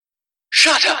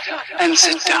Shut up and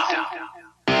sit down.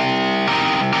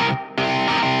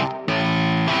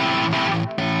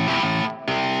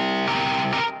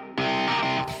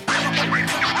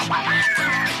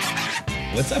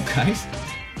 What's up, guys?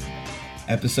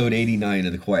 Episode 89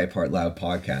 of the Quiet Part Loud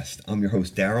podcast. I'm your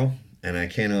host, Daryl, and I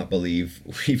cannot believe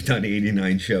we've done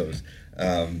 89 shows.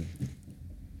 I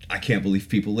can't believe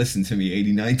people listen to me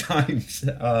 89 times.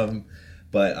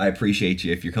 But I appreciate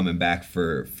you if you're coming back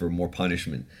for more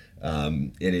punishment.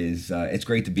 It's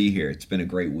great to be here. It's been a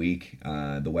great week.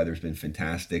 The weather's been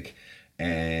fantastic,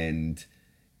 and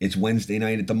it's Wednesday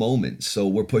night at the moment, so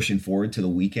we're pushing forward to the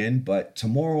weekend. But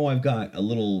tomorrow I've got a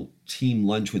little team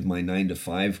lunch with my 9 to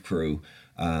 5 crew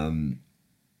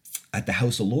at the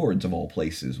House of Lords of all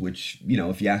places, which, you know,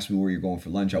 if you ask me where you're going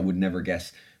for lunch, I would never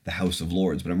guess the House of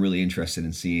Lords, but I'm really interested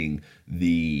in seeing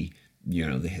the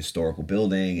historical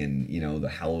building and, you know, the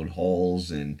hallowed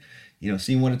halls and, you know,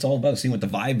 seeing what it's all about, seeing what the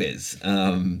vibe is.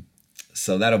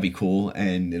 So that'll be cool,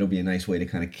 and it'll be a nice way to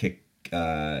kind of kick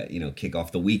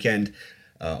off the weekend,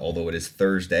 although it is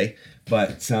Thursday.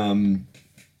 But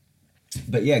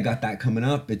yeah, got that coming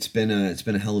up. It's been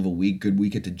a hell of a week. Good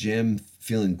week at the gym.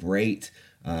 Feeling great.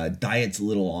 Diet's a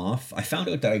little off. I found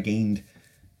out that I gained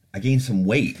some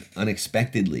weight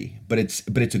unexpectedly, but it's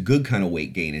a good kind of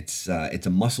weight gain. It's a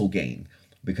muscle gain,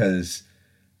 because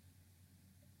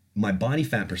my body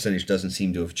fat percentage doesn't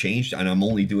seem to have changed, and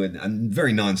I'm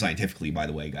very non-scientifically, by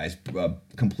the way, guys,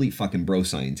 complete fucking bro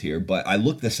science here, but I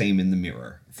look the same in the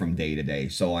mirror from day to day,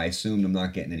 so I assumed I'm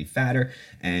not getting any fatter,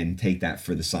 and take that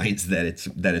for the science that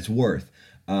it's worth.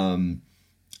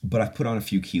 But I've put on a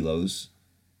few kilos,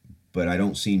 but I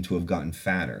don't seem to have gotten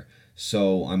fatter.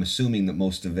 So I'm assuming that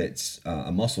most of it's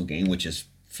a muscle gain, which is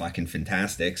fucking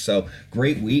fantastic. So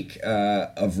great week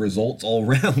of results all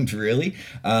around, really.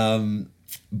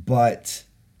 But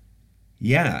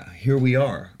yeah, here we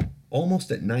are,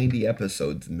 almost at 90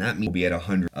 episodes, and that means we'll be at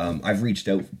 100. I've reached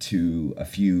out to a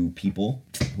few people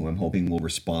who I'm hoping will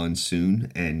respond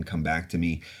soon and come back to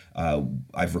me.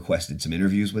 I've requested some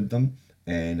interviews with them,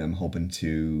 and I'm hoping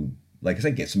to, like I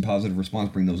said, get some positive response,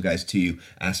 bring those guys to you,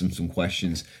 ask them some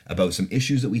questions about some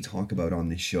issues that we talk about on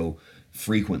this show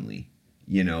frequently.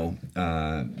 You know,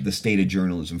 the state of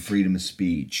journalism, freedom of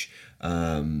speech,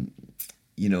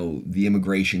 you know, the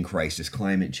immigration crisis,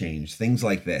 climate change, things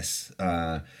like this.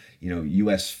 You know,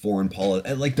 U.S. foreign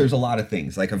policy. Like, there's a lot of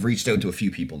things. Like, I've reached out to a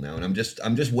few people now, and I'm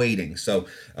just waiting. So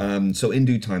in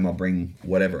due time, I'll bring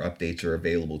whatever updates are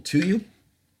available to you,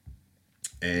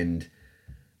 and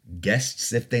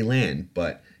guests if they land.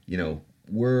 But, you know,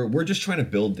 we're just trying to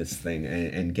build this thing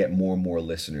and get more and more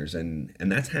listeners, and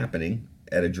that's happening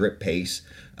at a drip pace.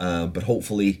 But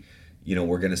hopefully, you know,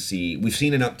 we've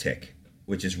seen an uptick,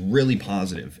 which is really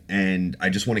positive, and I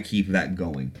just want to keep that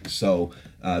going. So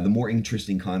the more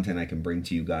interesting content I can bring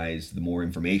to you guys, the more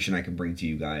information I can bring to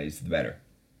you guys, the better.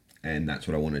 And that's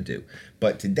what I want to do.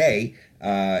 But today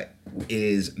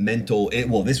is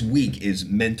this week is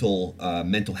mental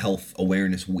health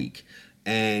awareness week.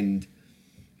 And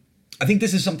I think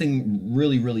this is something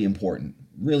really, really important,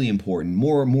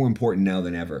 more important now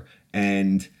than ever.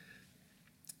 And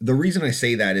the reason I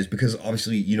say that is because,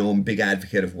 obviously, you know, I'm a big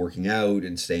advocate of working out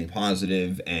and staying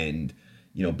positive and,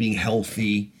 you know, being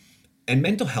healthy, and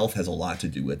mental health has a lot to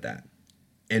do with that.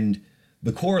 And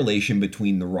the correlation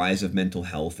between the rise of mental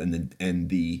health and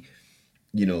the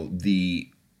you know, the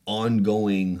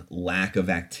ongoing lack of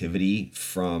activity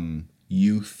from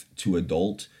youth to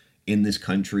adult in this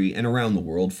country and around the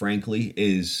world, frankly,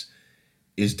 is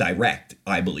direct,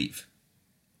 I believe.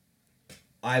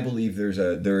 I believe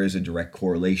there is a direct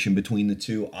correlation between the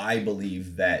two. I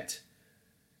believe that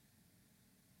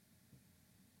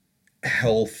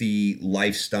healthy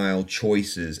lifestyle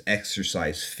choices,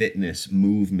 exercise, fitness,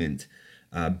 movement,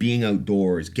 being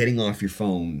outdoors, getting off your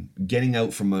phone, getting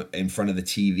out from in front of the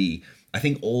TV, I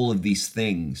think all of these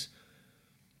things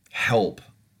help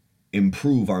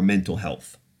improve our mental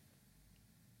health.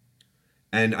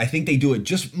 And I think they do it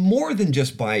just more than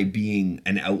just by being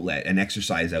an outlet, an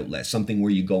exercise outlet, something where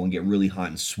you go and get really hot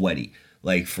and sweaty,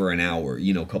 like for an hour,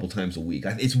 you know, a couple times a week.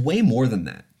 It's way more than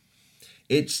that.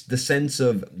 It's the sense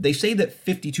of, they say that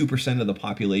 52% of the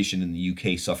population in the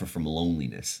UK suffer from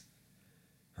loneliness,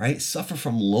 right? Suffer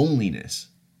from loneliness.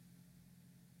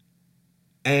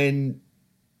 And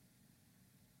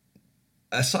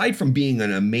aside from being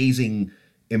an amazing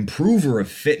improver of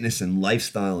fitness and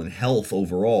lifestyle and health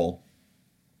overall,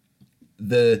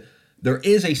 there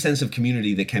is a sense of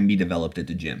community that can be developed at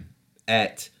the gym,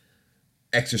 at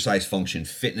exercise function,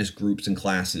 fitness groups and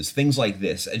classes, things like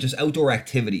this, just outdoor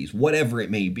activities, whatever it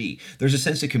may be. There's a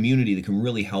sense of community that can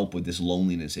really help with this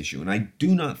loneliness issue. And I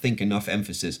do not think enough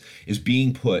emphasis is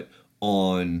being put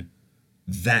on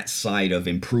that side of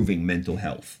improving mental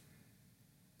health.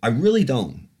 I really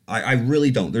don't. I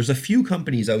really don't. There's a few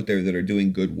companies out there that are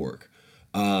doing good work.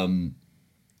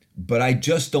 But I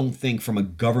just don't think from a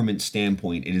government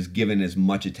standpoint it is given as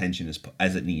much attention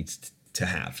as it needs to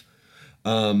have.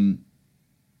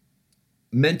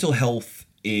 Mental health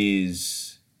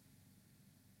is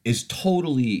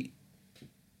totally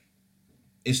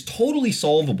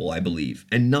solvable, I believe,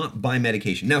 and not by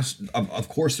medication. Now, of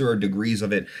course, there are degrees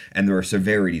of it and there are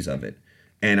severities of it.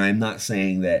 And I'm not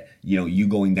saying that, you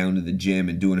going down to the gym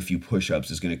and doing a few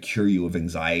push-ups is going to cure you of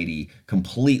anxiety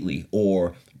completely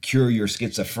or cure your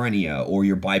schizophrenia or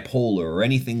your bipolar or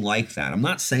anything like that. I'm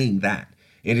not saying that.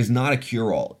 It is not a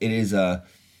cure-all. It is a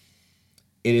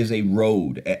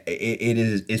road.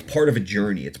 It's part of a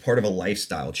journey. It's part of a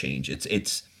lifestyle change.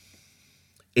 It's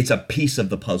a piece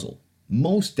of the puzzle.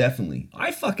 Most definitely.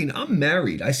 I'm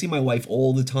married. I see my wife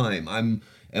all the time.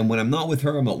 And when I'm not with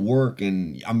her, I'm at work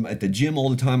and I'm at the gym all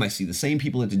the time. I see the same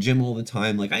people at the gym all the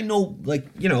time. I know,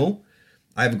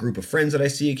 I have a group of friends that I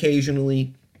see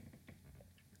occasionally.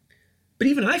 But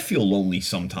even I feel lonely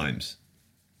sometimes.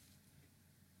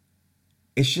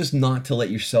 It's just not to let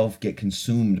yourself get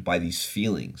consumed by these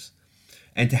feelings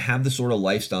and to have the sort of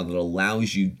lifestyle that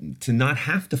allows you to not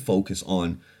have to focus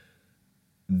on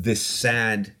this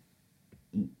sad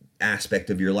aspect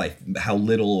of your life, how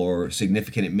little or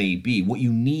significant it may be. What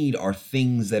you need are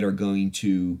things that are going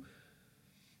to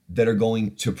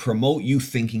promote you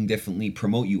thinking differently,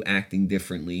 promote you acting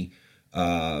differently,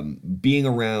 being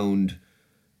around,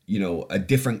 a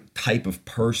different type of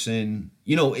person.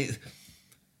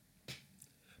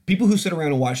 People who sit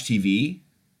around and watch TV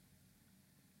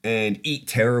and eat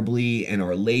terribly and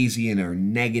are lazy and are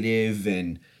negative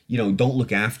and, don't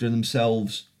look after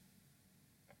themselves.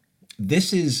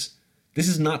 This is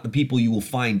not the people you will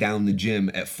find down the gym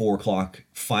at 4 o'clock,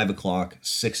 5 o'clock,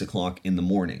 6 o'clock in the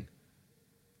morning.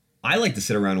 I like to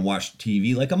sit around and watch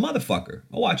TV like a motherfucker.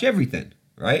 I watch everything,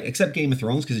 right? Except Game of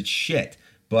Thrones because it's shit.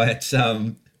 But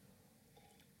I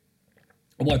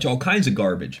watch all kinds of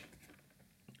garbage.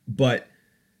 But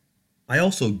I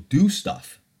also do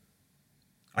stuff.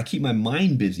 I keep my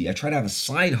mind busy. I try to have a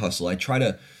side hustle. I try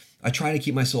to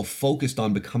keep myself focused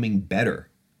on becoming better.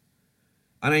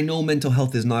 And I know mental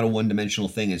health is not a one-dimensional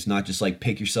thing. It's not just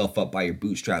pick yourself up by your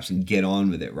bootstraps and get on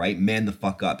with it, right? Man the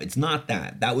fuck up. It's not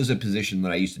that. That was a position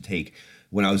that I used to take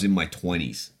when I was in my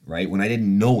 20s, right? When I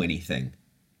didn't know anything.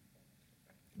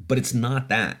 But it's not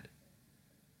that.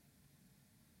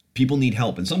 People need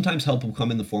help. And sometimes help will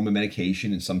come in the form of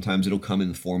medication and sometimes it'll come in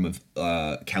the form of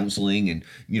counseling and,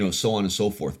 so on and so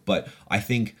forth. But I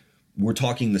think we're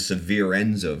talking the severe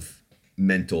ends of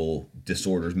mental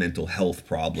disorders, mental health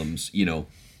problems,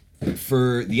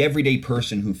 for the everyday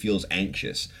person who feels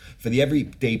anxious, for the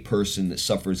everyday person that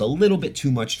suffers a little bit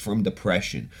too much from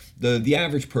depression, the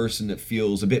average person that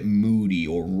feels a bit moody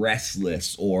or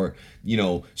restless or,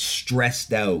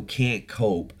 stressed out, can't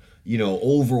cope,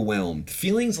 overwhelmed,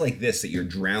 feelings like this, that you're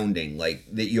drowning,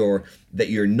 that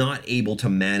you're not able to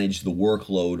manage the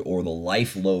workload or the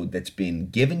life load that's been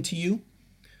given to you.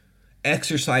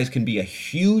 Exercise can be a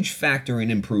huge factor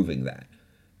in improving that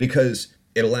because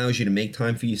it allows you to make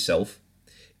time for yourself.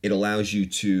 It allows you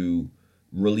to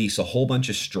release a whole bunch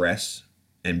of stress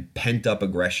and pent up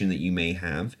aggression that you may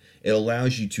have. It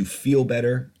allows you to feel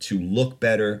better, to look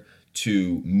better,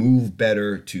 to move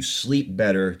better, to sleep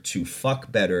better, to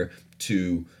fuck better,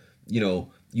 to,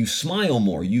 you smile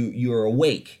more, you're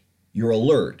awake, you're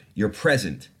alert, you're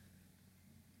present.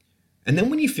 And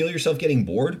then when you feel yourself getting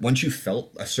bored, once you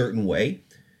felt a certain way,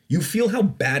 you feel how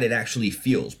bad it actually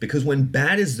feels. Because when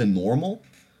bad is the normal,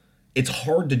 it's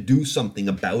hard to do something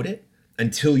about it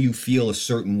until you feel a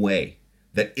certain way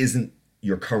that isn't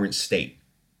your current state.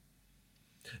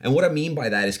 And what I mean by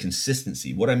that is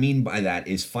consistency. What I mean by that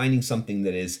is finding something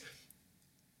that is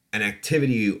an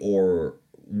activity or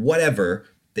whatever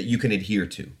that you can adhere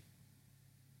to.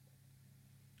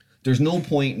 There's no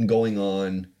point in going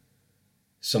on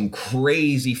some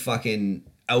crazy fucking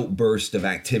outburst of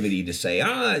activity to say,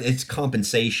 it's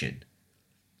compensation.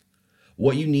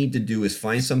 What you need to do is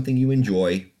find something you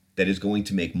enjoy that is going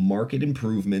to make marked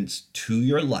improvements to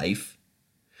your life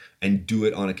and do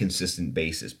it on a consistent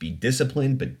basis. Be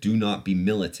disciplined, but do not be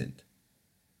militant.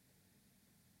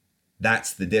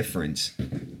 That's the difference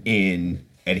in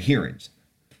adherence.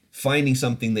 Finding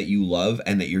something that you love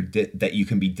and that you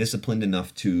can be disciplined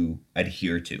enough to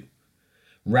adhere to.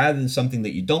 Rather than something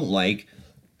that you don't like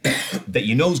that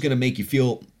you know is going to make you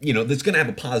feel, that's going to have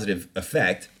a positive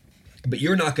effect, but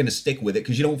you're not going to stick with it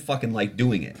because you don't fucking like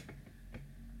doing it.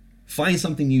 Find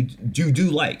something you do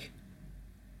like.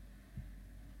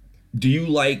 Do you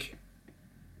like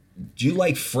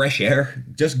fresh air?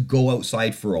 Just go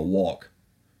outside for a walk.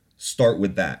 Start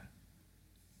with that.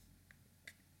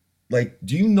 Like,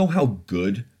 do you know how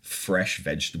good fresh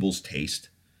vegetables taste?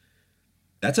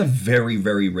 That's a very,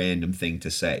 very random thing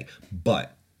to say,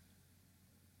 but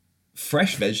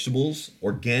fresh vegetables,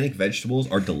 organic vegetables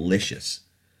are delicious.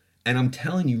 And I'm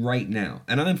telling you right now,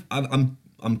 and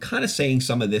I'm kind of saying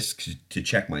some of this to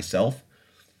check myself.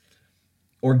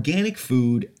 Organic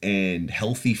food and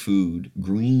healthy food,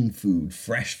 green food,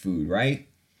 fresh food, right?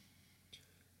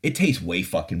 It tastes way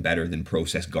fucking better than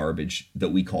processed garbage that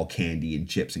we call candy and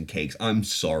chips and cakes. I'm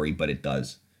sorry, but it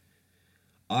does.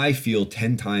 I feel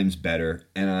 10 times better,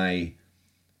 and I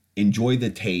enjoy the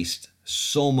taste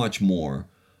so much more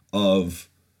of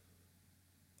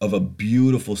a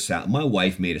beautiful salad. My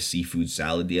wife made a seafood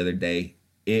salad the other day.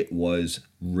 It was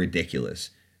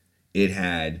ridiculous. It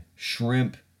had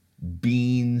shrimp,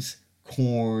 beans,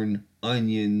 corn,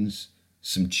 onions,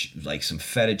 some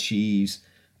feta cheese,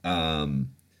 I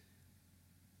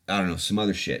don't know, some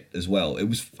other shit as well. It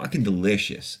was fucking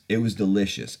delicious. It was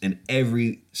delicious, and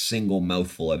every single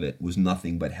mouthful of it was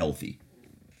nothing but healthy.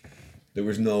 There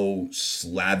was no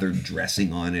slathered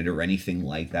dressing on it or anything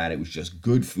like that. It was just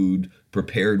good food,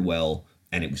 prepared well,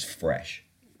 and it was fresh.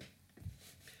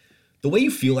 The way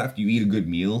you feel after you eat a good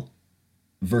meal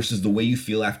versus the way you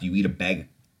feel after you eat a bag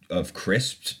of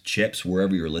crisps, chips,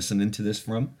 wherever you're listening to this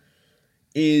from,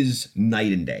 is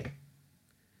night and day.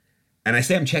 And I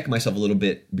say I'm checking myself a little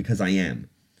bit because I am.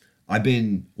 I've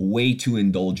been way too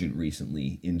indulgent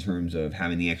recently in terms of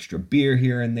having the extra beer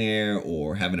here and there,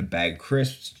 or having a bag of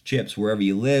crisps, chips, wherever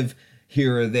you live,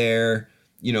 here or there,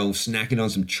 snacking on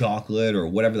some chocolate or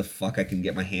whatever the fuck I can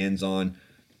get my hands on.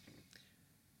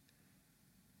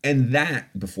 And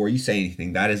that, before you say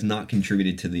anything, that has not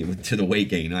contributed to the weight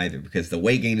gain either, because the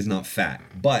weight gain is not fat.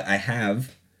 But I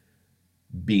have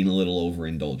been a little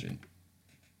overindulgent.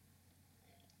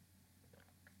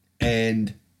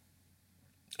 And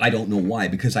I don't know why,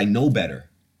 because I know better.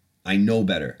 I know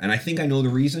better. And I think I know the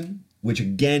reason, which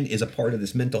again is a part of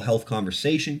this mental health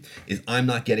conversation, is I'm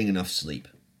not getting enough sleep.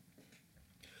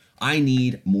 I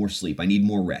need more sleep. I need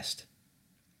more rest.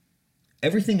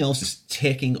 Everything else is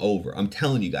ticking over. I'm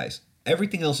telling you guys,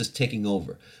 everything else is ticking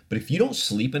over. But if you don't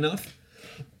sleep enough,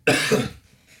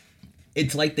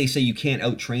 it's like they say you can't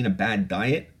out-train a bad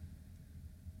diet.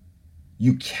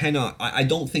 You cannot. I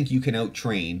don't think you can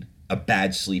out-train a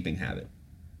bad sleeping habit.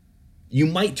 You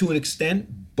might to an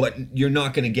extent, but you're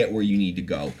not going to get where you need to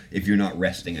go if you're not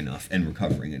resting enough and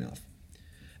recovering enough.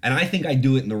 And I think I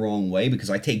do it in the wrong way because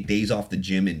I take days off the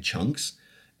gym in chunks,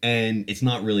 and it's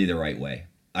not really the right way.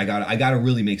 I gotta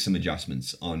really make some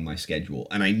adjustments on my schedule,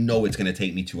 and I know it's going to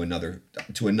take me to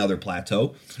another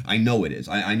plateau. I know it is.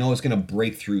 I know it's going to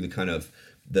break through the kind of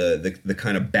the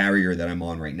kind of barrier that I'm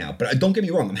on right now. But don't get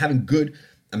me wrong. I'm having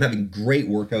great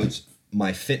workouts.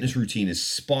 My fitness routine is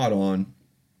spot on.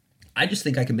 I just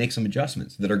think I can make some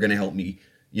adjustments that are going to help me,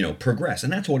 progress.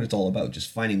 And that's what it's all about, just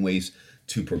finding ways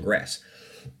to progress.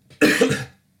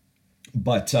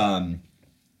 But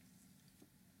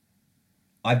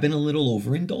I've been a little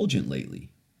overindulgent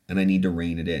lately, and I need to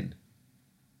rein it in.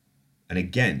 And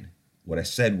again, what I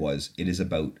said was, it is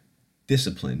about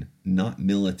discipline, not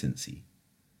militancy.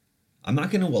 I'm not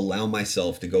going to allow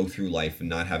myself to go through life and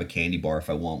not have a candy bar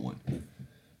if I want one.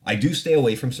 I do stay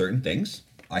away from certain things.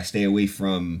 I stay away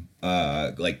from,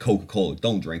 like Coca-Cola.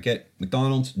 Don't drink it.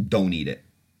 McDonald's, don't eat it.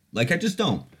 Like, I just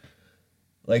don't.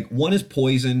 Like, one is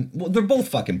poison. Well, they're both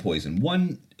fucking poison.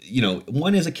 One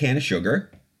is a can of sugar.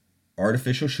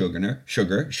 Artificial sugar.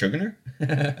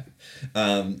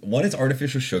 One is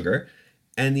artificial sugar,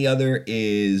 and the other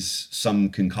is some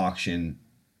concoction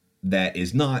that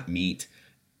is not meat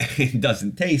and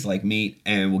doesn't taste like meat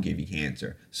and will give you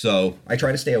cancer. So I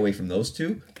try to stay away from those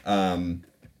two.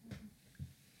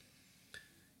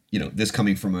 This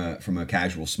coming from a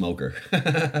casual smoker.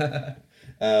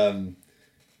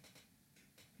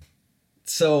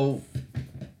 So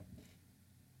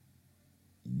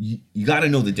you got to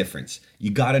know the difference. You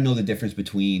got to know the difference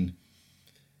between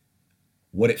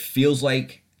what it feels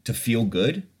like to feel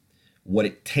good, what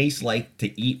it tastes like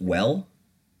to eat well,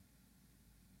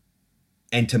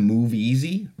 and to move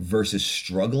easy versus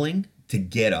struggling to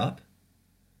get up.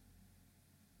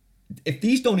 If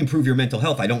these don't improve your mental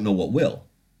health, I don't know what will.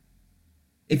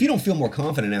 If you don't feel more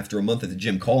confident after a month at the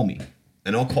gym, call me,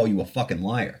 and I'll call you a fucking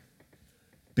liar.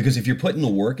 Because if you're putting the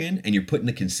work in and you're putting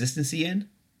the consistency in,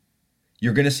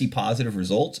 You're going to see positive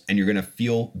results and you're going to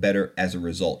feel better as a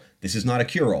result. This is not a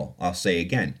cure-all. I'll say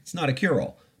again, it's not a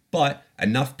cure-all. But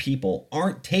enough people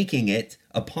aren't taking it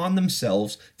upon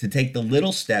themselves to take the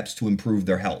little steps to improve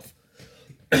their health.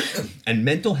 And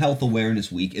Mental Health Awareness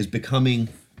Week is becoming...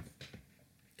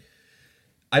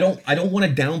 I don't want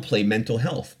to downplay mental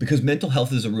health, because mental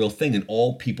health is a real thing and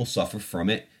all people suffer from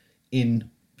it in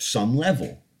some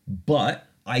level. But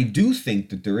I do think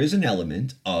that there is an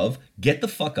element of get the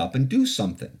fuck up and do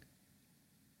something.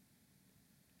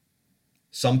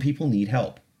 Some people need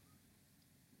help.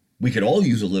 We could all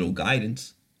use a little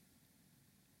guidance.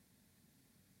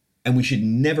 And we should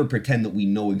never pretend that we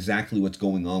know exactly what's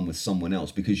going on with someone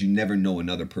else, because you never know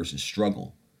another person's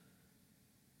struggle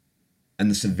and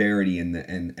the severity and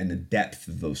the depth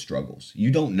of those struggles.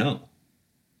 You don't know.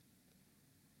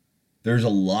 There's a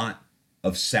lot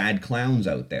of sad clowns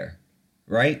out there,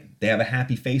 right? They have a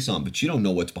happy face on, but you don't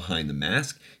know what's behind the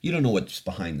mask. You don't know what's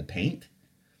behind the paint.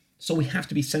 So we have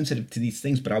to be sensitive to these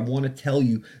things, but I want to tell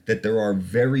you that there are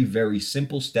very, very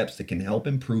simple steps that can help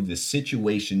improve the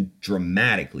situation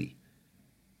dramatically.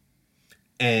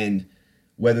 And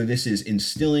whether this is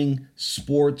instilling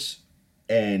sports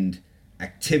and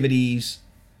activities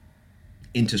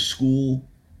into school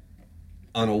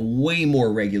on a way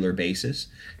more regular basis,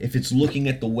 if it's looking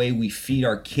at the way we feed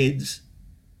our kids,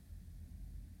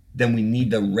 then we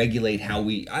need to regulate how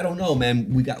I don't know,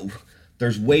 man,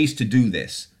 there's ways to do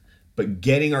this. But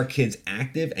getting our kids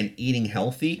active and eating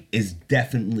healthy is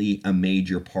definitely a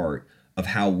major part of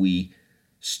how we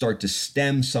start to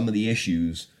stem some of the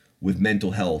issues with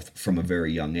mental health from a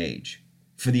very young age.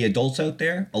 For the adults out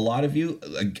there, a lot of you,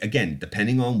 again,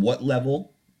 depending on what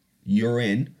level you're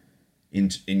in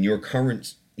your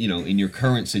current, in your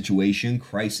current situation,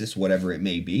 crisis, whatever it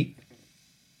may be,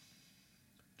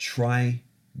 try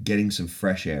getting some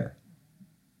fresh air.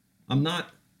 I'm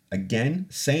not, again,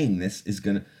 saying this is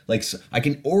gonna, I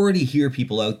can already hear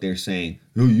people out there saying,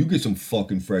 oh, you get some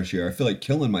fucking fresh air. I feel like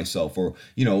killing myself. Or,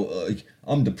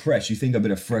 I'm depressed. You think a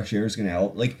bit of fresh air is gonna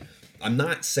help? I'm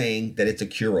not saying that it's a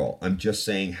cure-all. I'm just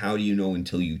saying, how do you know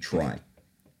until you try?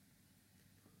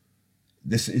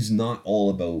 This is not all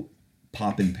about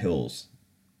popping pills.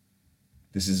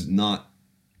 This is not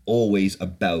always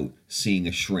about seeing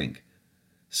a shrink.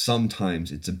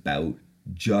 Sometimes it's about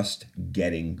just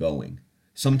getting going.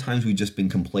 Sometimes we've just been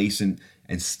complacent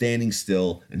and standing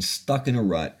still and stuck in a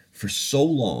rut for so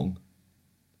long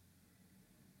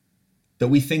that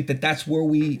we think that that's where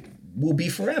we will be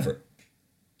forever.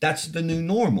 That's the new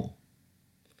normal.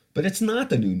 But it's not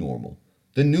the new normal.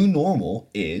 The new normal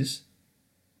is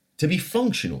to be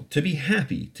functional, to be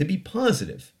happy, to be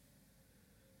positive,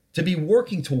 to be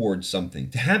working towards something,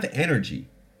 to have energy,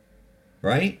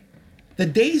 right? The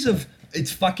days of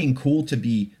it's fucking cool to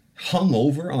be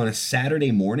hungover on a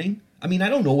Saturday morning. I mean, I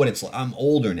don't know what it's like. I'm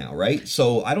older now, right?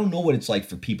 So I don't know what it's like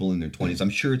for people in their 20s. I'm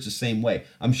sure it's the same way.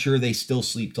 I'm sure they still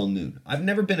sleep till noon. I've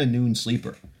never been a noon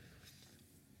sleeper.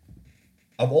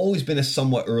 I've always been a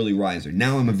somewhat early riser.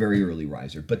 Now I'm a very early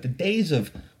riser. But the days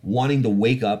of wanting to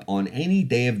wake up on any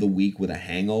day of the week with a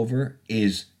hangover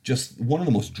is just one of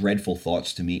the most dreadful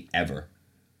thoughts to me ever.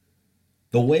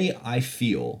 The way I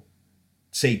feel,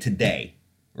 say today,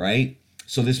 right?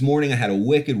 So this morning I had a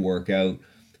wicked workout.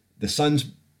 The sun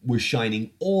was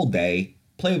shining all day.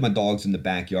 Play with my dogs in the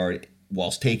backyard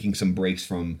whilst taking some breaks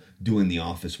from doing the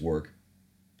office work.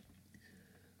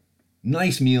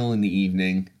 Nice meal in the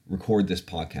evening. Record this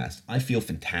podcast. I feel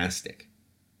fantastic.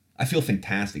 I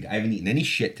haven't eaten any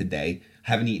shit today.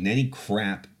 I haven't eaten any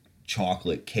crap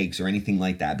chocolate cakes or anything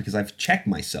like that because I've checked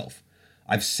myself.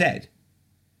 I've said,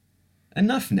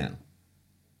 enough now.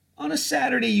 On a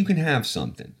Saturday you can have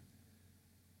something.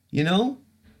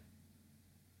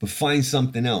 But find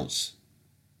something else.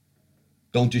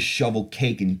 Don't just shovel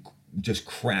cake and just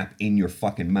crap in your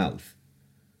fucking mouth.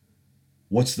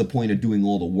 What's the point of doing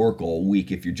all the work all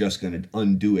week if you're just going to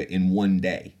undo it in one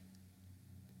day?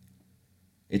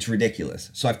 It's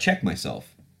ridiculous. So I've checked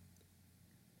myself.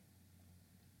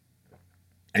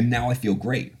 And now I feel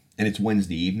great. And it's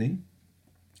Wednesday evening.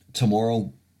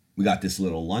 Tomorrow we got this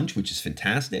little lunch, which is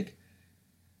fantastic.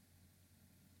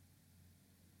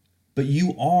 But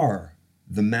you are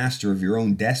the master of your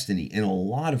own destiny in a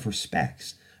lot of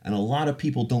respects. And a lot of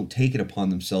people don't take it upon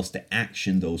themselves to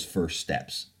action those first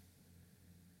steps.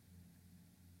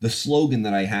 The slogan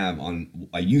that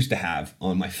I used to have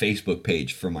on my Facebook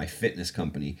page for my fitness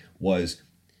company was,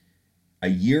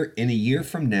 in a year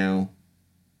from now,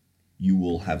 you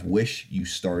will have wished you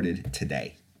started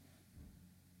today.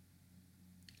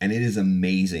 And it is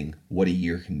amazing what a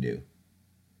year can do.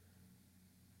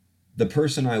 the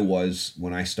person I was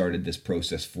when I started this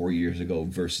process 4 years ago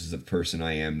versus the person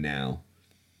I am now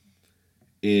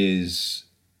is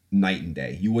night and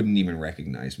day. You wouldn't even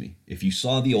recognize me. If you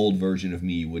saw the old version of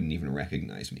me, you wouldn't even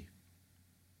recognize me.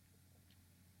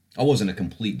 I wasn't a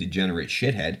complete degenerate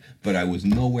shithead, but I was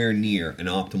nowhere near an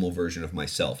optimal version of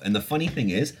myself. And the funny thing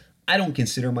is, I don't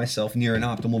consider myself near an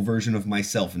optimal version of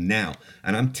myself now.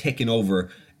 And I'm ticking over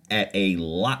at a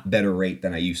lot better rate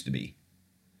than I used to be.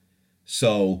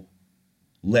 So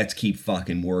let's keep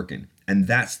fucking working. And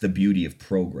that's the beauty of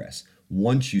progress.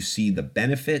 Once you see the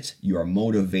benefits, you are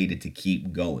motivated to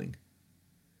keep going.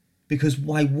 Because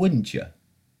why wouldn't you?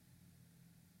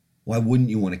 Why wouldn't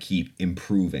you want to keep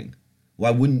improving? Why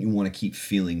wouldn't you want to keep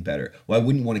feeling better? Why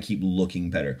wouldn't you want to keep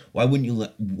looking better? Why wouldn't you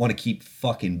want to keep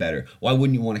fucking better? Why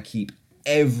wouldn't you want to keep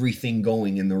everything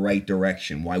going in the right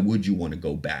direction? Why would you want to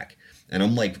go back? And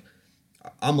I'm like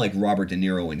Robert De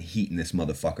Niro in Heat in this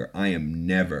motherfucker. I am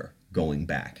never going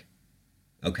back.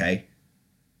 Okay?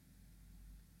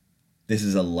 This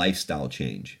is a lifestyle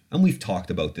change. And we've talked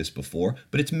about this before,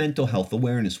 but it's Mental Health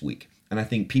Awareness Week. And I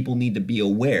think people need to be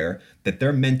aware that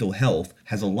their mental health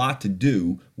has a lot to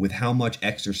do with how much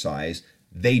exercise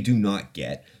they do not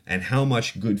get and how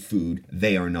much good food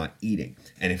they are not eating.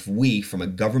 And if we, from a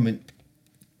government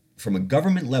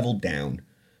level down,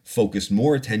 focus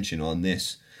more attention on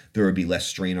this, there would be less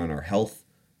strain on our health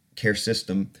care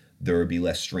system. There would be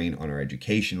less strain on our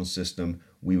educational system.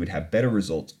 We would have better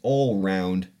results all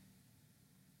around.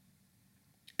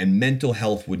 And mental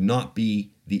health would not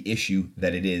be the issue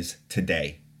that it is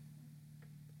today.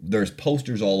 There's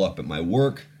posters all up at my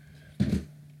work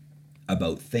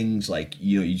about things like,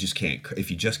 you just can't,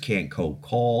 if you just can't cold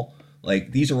call,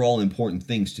 like these are all important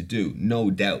things to do,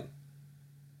 no doubt.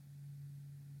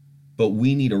 But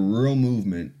we need a real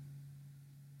movement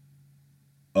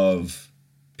of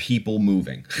people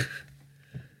moving,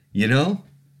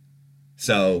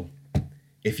 So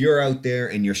if you're out there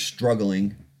and you're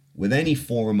struggling with any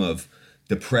form of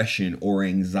depression or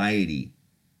anxiety,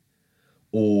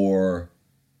 or,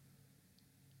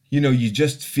 you're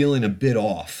just feeling a bit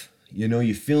off,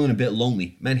 you're feeling a bit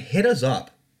lonely, man, hit us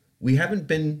up. We haven't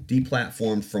been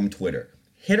deplatformed from Twitter.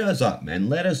 Hit us up, man.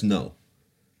 Let us know.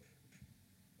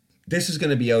 This is going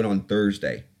to be out on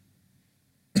Thursday.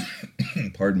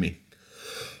 Pardon me.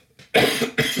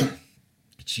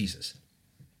 Jesus.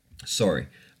 Sorry.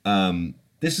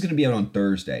 This is going to be out on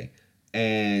Thursday.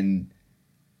 And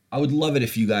I would love it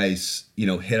if you guys,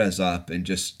 hit us up and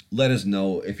just let us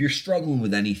know if you're struggling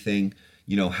with anything,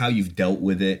 how you've dealt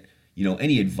with it,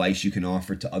 any advice you can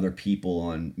offer to other people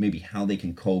on maybe how they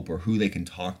can cope or who they can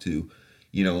talk to,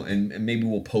 and maybe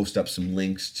we'll post up some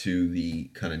links to the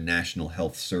kind of national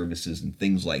health services and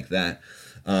things like that.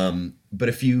 But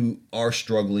if you are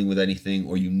struggling with anything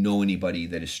or anybody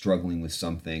that is struggling with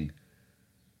something,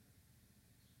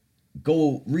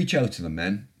 go reach out to them,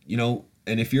 man.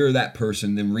 And if you're that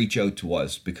person, then reach out to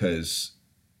us because,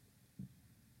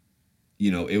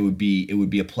 it would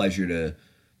be a pleasure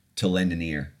to lend an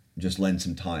ear, just lend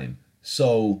some time.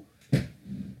 So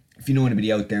if you know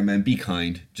anybody out there, man, be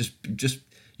kind. Just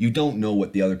you don't know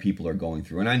what the other people are going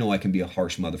through. And I know I can be a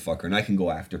harsh motherfucker and I can go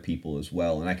after people as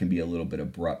well. And I can be a little bit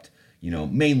abrupt,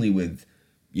 mainly with,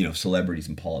 celebrities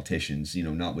and politicians,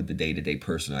 not with the day-to-day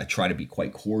person. I try to be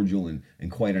quite cordial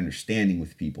and quite understanding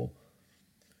with people.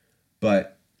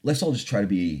 But let's all just try to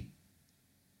be,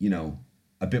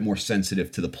 a bit more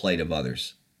sensitive to the plight of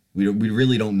others. We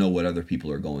really don't know what other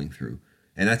people are going through.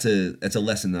 And that's a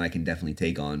lesson that I can definitely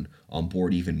take on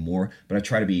board even more. But I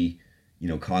try to be,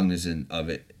 cognizant of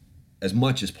it as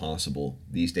much as possible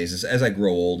these days. As I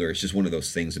grow older, it's just one of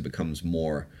those things that becomes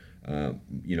more,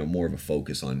 more of a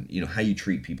focus on, how you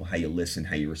treat people, how you listen,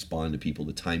 how you respond to people,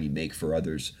 the time you make for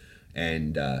others.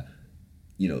 And,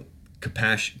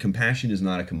 compassion is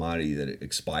not a commodity that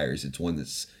expires. It's one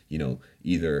that's,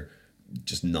 either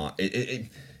just not,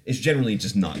 it's generally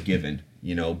just not given,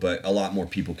 but a lot more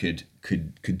people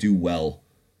could do well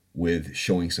with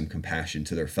showing some compassion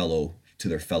to their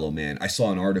fellow man. I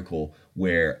saw an article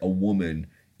where a woman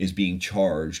is being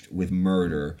charged with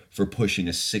murder for pushing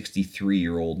a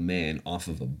 63-year-old man off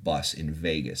of a bus in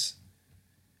Vegas.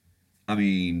 I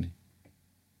mean,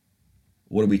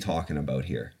 what are we talking about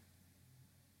here?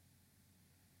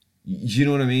 You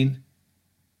know what I mean?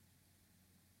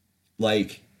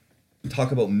 Like,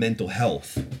 talk about mental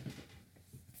health.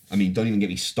 I mean, don't even get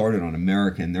me started on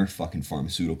America and their fucking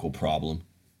pharmaceutical problem.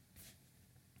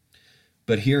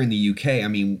 But here in the UK, I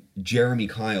mean, Jeremy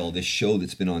Kyle, this show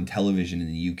that's been on television in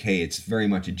the UK, it's very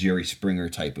much a Jerry Springer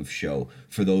type of show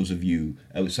for those of you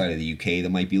outside of the UK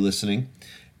that might be listening.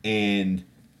 And,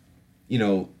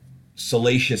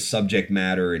 salacious subject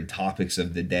matter and topics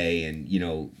of the day, and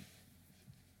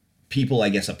people, I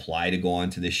guess, apply to go on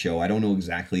to this show. I don't know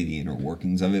exactly the inner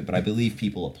workings of it, but I believe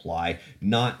people apply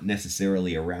not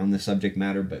necessarily around the subject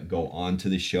matter, but go on to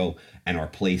the show and are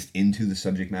placed into the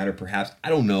subject matter. Perhaps, I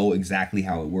don't know exactly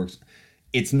how it works.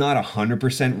 It's not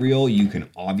 100% real. You can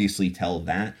obviously tell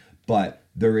that, but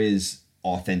there is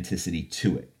authenticity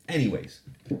to it. Anyways,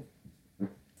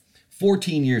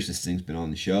 14 years this thing's been on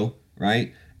the show,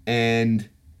 right? And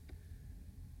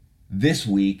this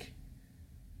week,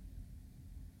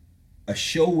 a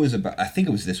show was about, I think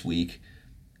it was this week.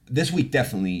 This week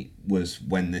definitely was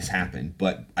when this happened,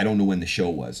 but I don't know when the show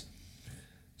was.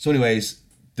 So anyways,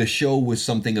 the show was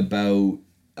something about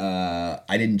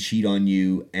I didn't cheat on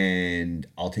you and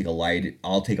I'll take a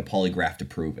polygraph to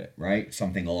prove it, right?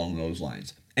 Something along those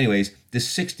lines. Anyways, this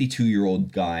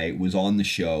 62-year-old guy was on the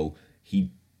show.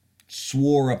 He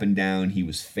swore up and down he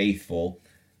was faithful,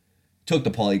 took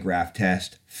the polygraph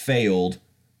test, failed,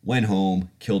 went home,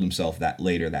 killed himself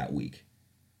later that week.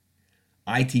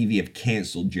 ITV have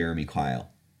canceled Jeremy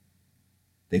Kyle.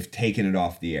 They've taken it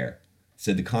off the air.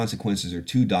 Said the consequences are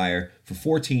too dire. For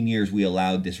 14 years, we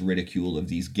allowed this ridicule of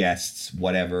these guests,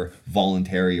 whatever,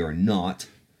 voluntary or not,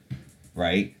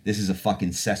 right? This is a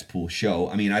fucking cesspool show.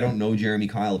 I mean, I don't know Jeremy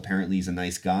Kyle. Apparently, he's a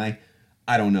nice guy.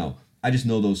 I don't know. I just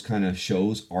know those kind of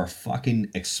shows are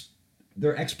fucking,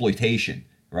 they're exploitation,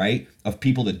 right? Of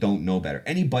people that don't know better.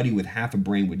 Anybody with half a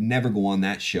brain would never go on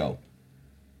that show.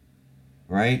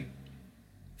 Right?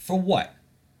 For what?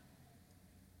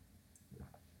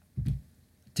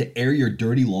 To air your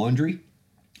dirty laundry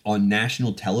on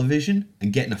national television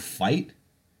and get in a fight?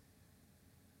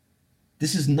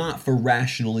 This is not for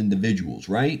rational individuals,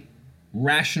 right?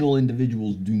 Rational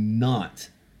individuals do not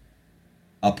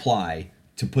apply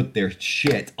to put their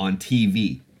shit on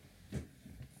TV.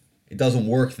 It doesn't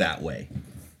work that way.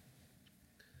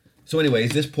 So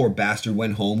anyways, this poor bastard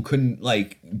went home,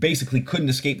 basically couldn't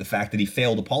escape the fact that he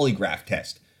failed a polygraph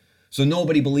test. So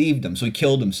nobody believed him, so he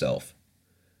killed himself.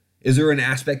 Is there an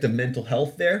aspect of mental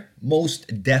health there?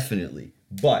 Most definitely.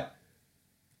 But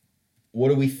what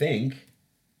do we think?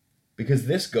 Because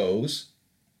this goes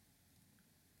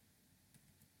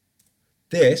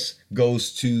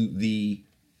to the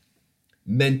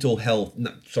mental health,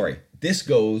 this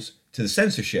goes to the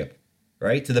censorship,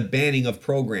 right? To the banning of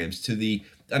programs, it's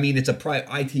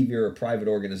ITV are a private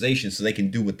organization, so they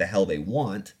can do what the hell they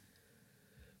want.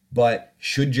 But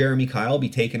should Jeremy Kyle be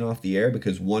taken off the air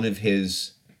because one of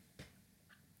his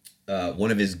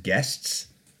guests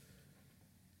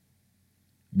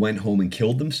went home and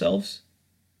killed themselves?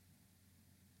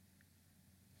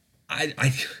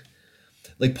 I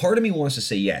part of me wants to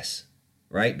say yes,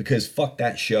 right? Because fuck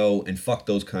that show and fuck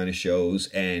those kind of shows,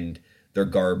 and they're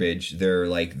garbage. They're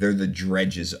the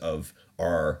dredges of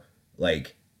our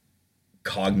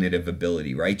cognitive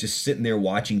ability, right? Just sitting there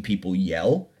watching people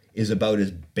yell is about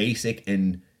as basic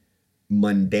and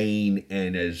mundane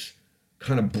and as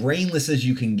kind of brainless as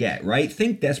you can get, right?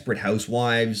 Think Desperate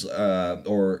Housewives,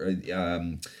 or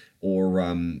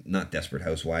not Desperate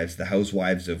Housewives, the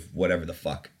Housewives of whatever the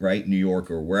fuck, right? New York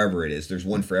or wherever it is. There's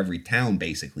one for every town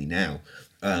basically now.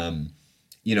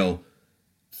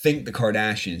 Think the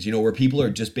Kardashians, where people are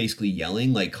just basically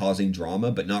yelling, causing drama,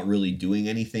 but not really doing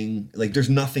anything. There's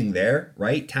nothing there,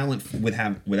 right? Talent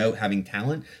without having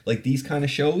talent. These kind of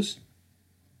shows.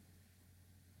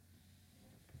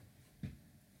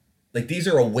 These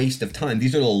are a waste of time.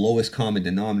 These are the lowest common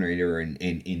denominator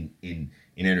in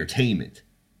entertainment.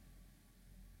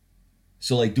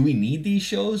 So, do we need these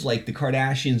shows? The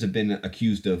Kardashians have been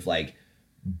accused of,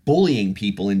 bullying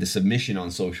people into submission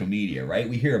on social media, right?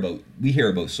 We hear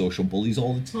about social bullies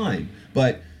all the time.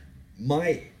 But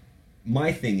my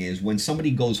thing is, when somebody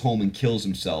goes home and kills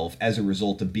himself as a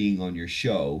result of being on your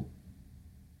show,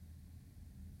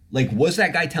 was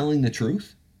that guy telling the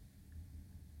truth?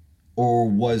 Or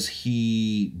was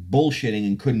he bullshitting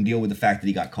and couldn't deal with the fact that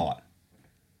he got caught?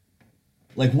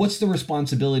 What's the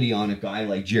responsibility on a guy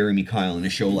like Jeremy Kyle in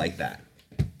a show like that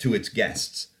to its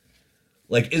guests?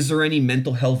 Is there any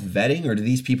mental health vetting, or do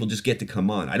these people just get to come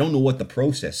on? I don't know what the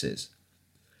process is.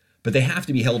 But they have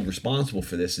to be held responsible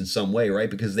for this in some way, right?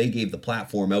 Because they gave the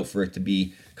platform out for it to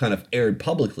be kind of aired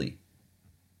publicly.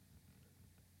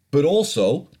 But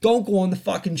also, don't go on the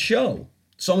fucking show.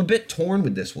 So I'm a bit torn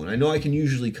with this one. I know I can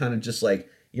usually kind of just I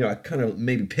kind of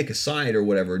maybe pick a side or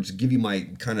whatever, just give you my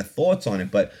kind of thoughts on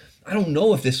it. But I don't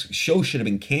know if this show should have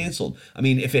been canceled. I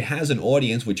mean, if it has an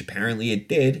audience, which apparently it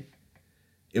did,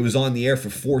 it was on the air for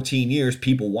 14 years.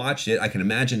 People watched it. I can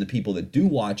imagine the people that do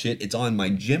watch it. It's on my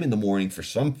gym in the morning for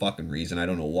some fucking reason. I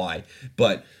don't know why.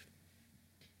 But,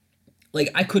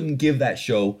 I couldn't give that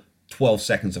show 12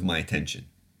 seconds of my attention.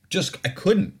 I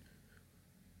couldn't.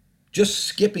 Just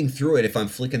skipping through it if I'm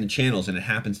flicking the channels and it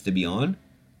happens to be on.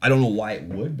 I don't know why it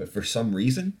would, but for some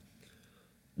reason,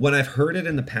 when I've heard it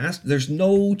in the past, there's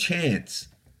no chance.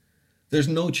 There's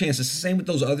no chance. It's the same with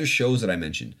those other shows that I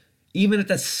mentioned. Even at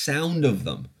the sound of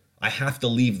them, I have to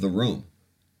leave the room.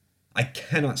 I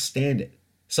cannot stand it.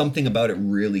 Something about it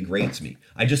really grates me.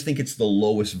 I just think it's the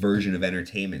lowest version of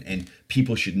entertainment, and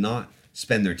people should not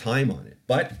spend their time on it.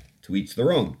 But to each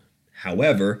their own.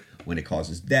 However, when it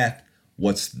causes death,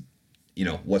 what's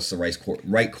the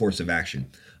right course of action?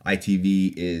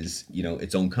 ITV is,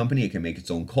 its own company. It can make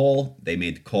its own call. They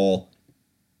made the call.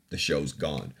 The show's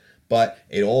gone. But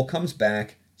it all comes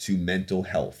back to mental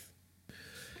health.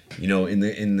 In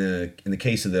the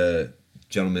case of the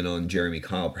gentleman on Jeremy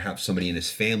Kyle, perhaps somebody in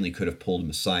his family could have pulled him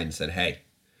aside and said, "Hey,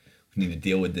 we need to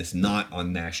deal with this not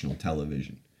on national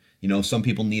television." Some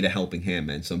people need a helping hand,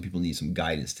 man. Some people need some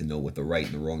guidance to know what the right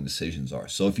and the wrong decisions are.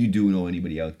 So if you do know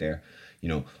anybody out there,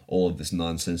 all of this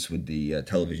nonsense with the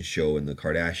television show and the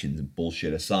Kardashians and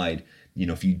bullshit aside,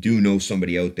 if you do know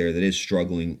somebody out there that is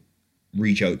struggling,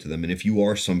 reach out to them. And if you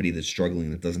are somebody that's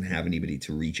struggling that doesn't have anybody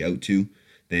to reach out to,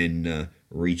 then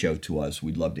reach out to us.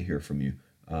 We'd love to hear from you.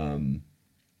 And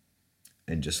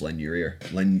just lend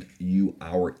you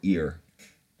our ear,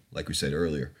 like we said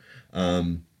earlier.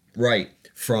 Right.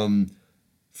 From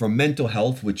mental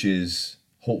health, which is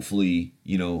hopefully,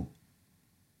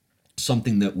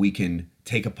 something that we can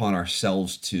take upon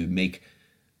ourselves to make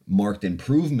marked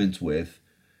improvements with,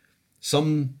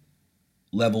 some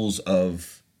levels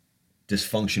of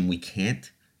dysfunction we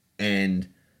can't. And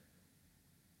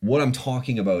what I'm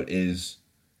talking about is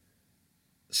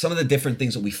some of the different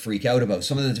things that we freak out about,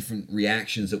 some of the different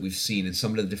reactions that we've seen, and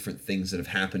some of the different things that have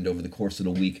happened over the course of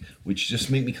the week, which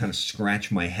just make me kind of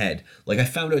scratch my head. Like, I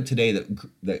found out today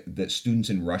that students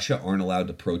in Russia aren't allowed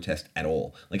to protest at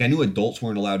all. Like, I knew adults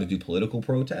weren't allowed to do political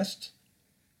protests,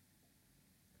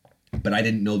 but I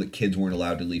didn't know that kids weren't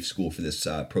allowed to leave school for this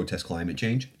protest climate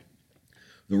change.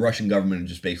 The Russian government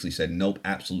just basically said, nope,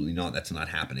 absolutely not, that's not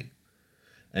happening.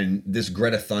 And this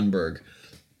Greta Thunberg,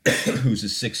 who's a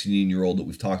 16-year-old that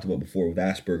we've talked about before with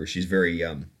Asperger, she's very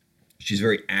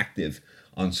active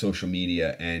on social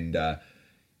media, and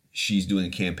she's doing a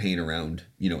campaign around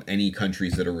any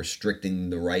countries that are restricting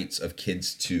the rights of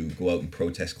kids to go out and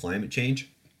protest climate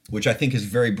change, which I think is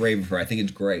very brave of her. I think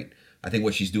it's great. I think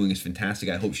what she's doing is fantastic.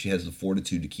 I hope she has the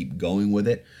fortitude to keep going with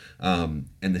it, and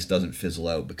this doesn't fizzle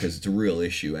out, because it's a real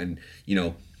issue. And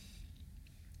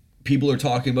people are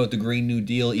talking about the Green New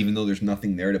Deal, even though there's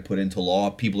nothing there to put into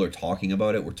law. People are talking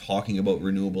about it. We're talking about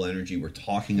renewable energy. We're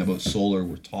talking about solar.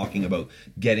 We're talking about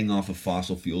getting off of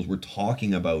fossil fuels. We're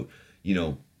talking about,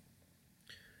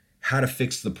 how to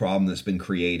fix the problem that's been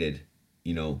created,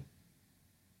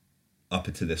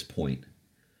 up to this point.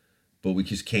 But we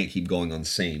just can't keep going on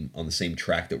the same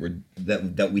track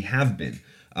that we have been.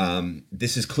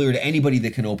 This is clear to anybody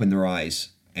that can open their eyes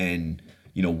and,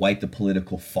 wipe the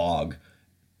political fog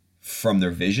from their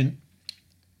vision.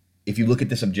 If you look at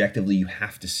this objectively, you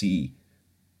have to see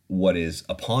what is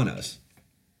upon us.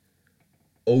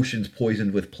 Oceans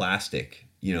poisoned with plastic,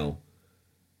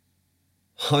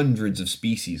 hundreds of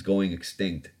species going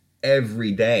extinct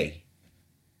every day.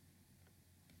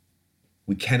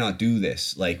 We cannot do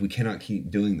this. We cannot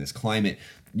keep doing this. Climate,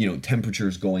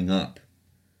 temperatures going up.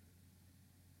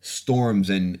 Storms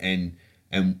and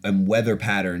weather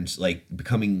patterns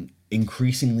becoming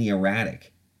increasingly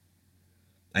erratic.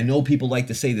 I know people like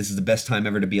to say this is the best time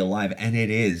ever to be alive, and it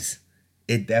is.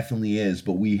 It definitely is,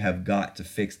 but we have got to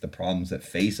fix the problems that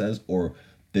face us, or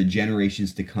the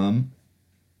generations to come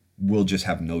will just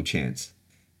have no chance.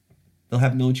 They'll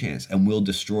have no chance, and we'll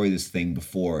destroy this thing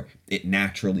before it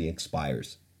naturally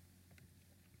expires.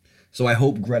 So I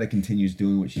hope Greta continues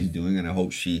doing what she's doing, and I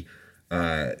hope she,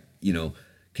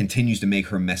 continues to make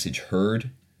her message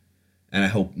heard, and I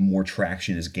hope more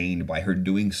traction is gained by her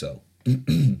doing so.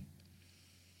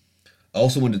 I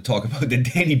also wanted to talk about the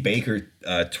Danny Baker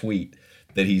tweet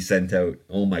that he sent out.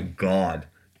 Oh my God.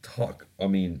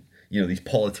 These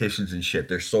politicians and shit,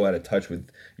 they're so out of touch with,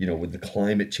 with the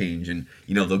climate change, and,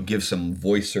 they'll give some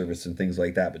voice service and things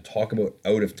like that. But talk about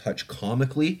out of touch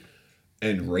comically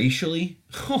and racially.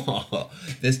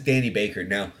 This Danny Baker.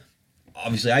 Now,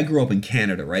 obviously I grew up in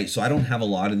Canada, right? So I don't have a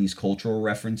lot of these cultural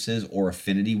references or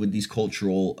affinity with these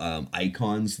cultural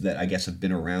icons that I guess have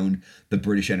been around the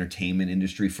British entertainment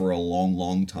industry for a long,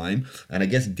 long time. And I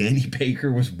guess Danny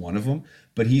Baker was one of them.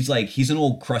 But he's an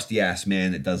old crusty ass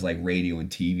man that does radio and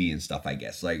TV and stuff, I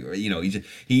guess.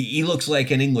 He looks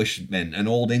like an Englishman, an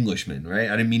old Englishman, right?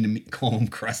 I didn't mean to call him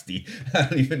crusty. I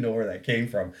don't even know where that came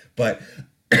from. But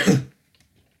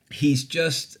he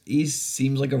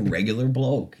seems like a regular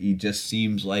bloke. He just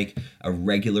seems like a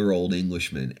regular old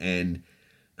Englishman. And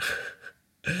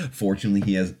unfortunately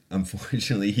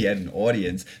he had an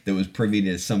audience that was privy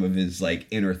to some of his like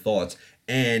inner thoughts.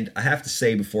 And I have to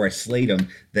say before I slate him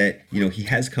that, you know, he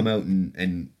has come out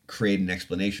and create an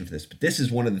explanation for this. But this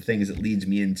is one of the things that leads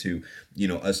me into, you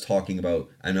know, us talking about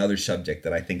another subject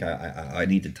that I think I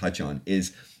need to touch on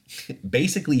is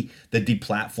basically the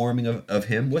deplatforming of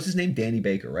him. What's his name? Danny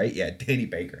Baker, right? Yeah, Danny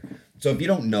Baker. So if you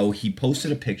don't know, he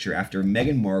posted a picture after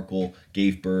Meghan Markle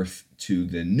gave birth to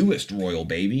the newest royal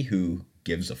baby, who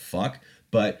gives a fuck,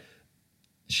 but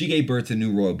she gave birth to a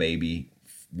new royal baby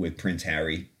with Prince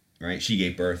Harry, right? She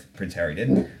gave birth, Prince Harry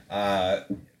didn't.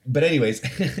 But anyways,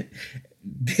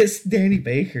 this Danny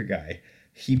Baker guy,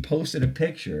 he posted a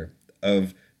picture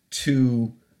of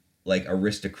two like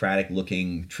aristocratic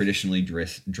looking, traditionally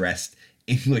dressed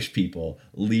English people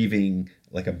leaving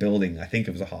like a building. I think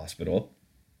it was a hospital.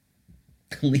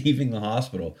 Leaving the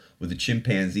hospital with a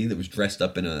chimpanzee that was dressed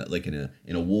up in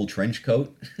a wool trench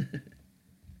coat,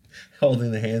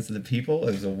 holding the hands of the people.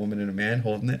 It was a woman and a man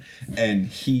holding it, and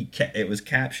it was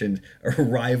captioned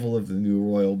 "Arrival of the new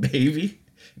royal baby."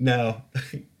 Now,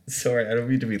 sorry, I don't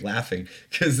mean to be laughing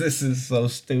because this is so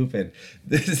stupid.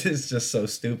 This is just so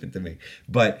stupid to me.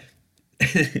 But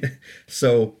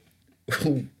so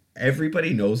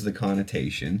everybody knows the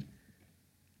connotation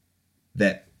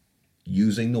that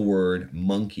using the word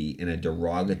monkey in a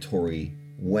derogatory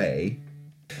way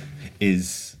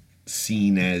is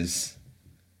seen as,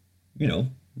 you know,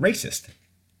 racist.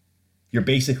 You're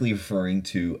basically referring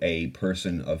to a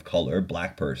person of color,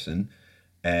 black person,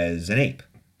 as an ape,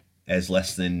 as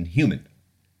less than human,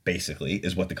 basically,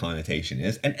 is what the connotation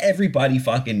is. And everybody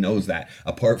fucking knows that,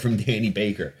 apart from Danny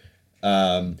Baker.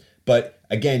 But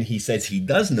again, he says he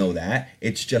does know that.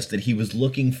 It's just that he was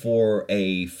looking for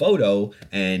a photo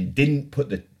and didn't put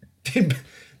the...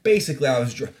 Basically, I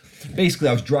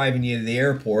was driving you to the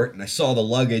airport and I saw the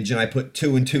luggage and I put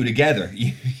two and two together.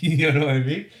 You know what I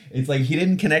mean? It's like he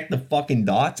didn't connect the fucking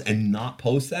dots and not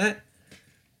post that.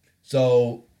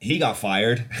 So he got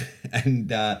fired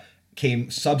and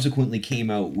subsequently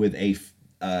came out with a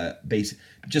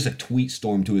just a tweet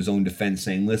storm to his own defense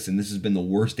saying, listen, this has been the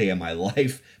worst day of my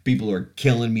life. People are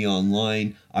killing me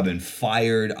online. I've been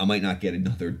fired. I might not get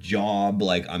another job.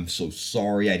 Like, I'm so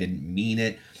sorry. I didn't mean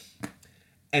it.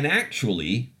 And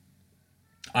actually,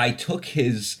 I took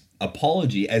his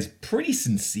apology as pretty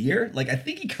sincere. Like, I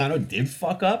think he kind of did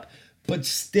fuck up, but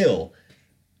still,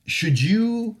 should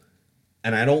you,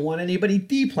 and I don't want anybody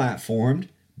deplatformed,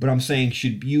 but I'm saying,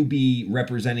 should you be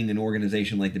representing an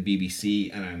organization like the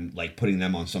BBC, and I'm like putting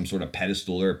them on some sort of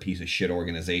pedestal or a piece of shit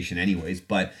organization anyways,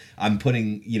 but I'm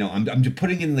putting, you know, I'm just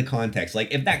putting it in the context.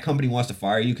 Like, if that company wants to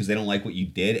fire you because they don't like what you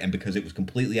did and because it was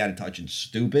completely out of touch and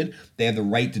stupid, they have the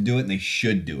right to do it and they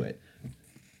should do it.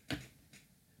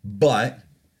 But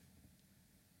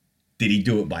did he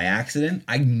do it by accident?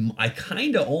 I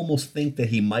kind of almost think that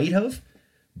he might have.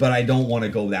 But I don't want to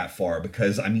go that far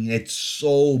because, I mean, it's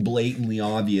so blatantly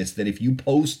obvious that if you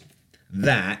post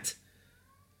that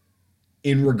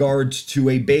in regards to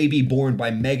a baby born by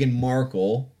Meghan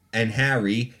Markle and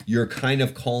Harry, you're kind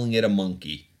of calling it a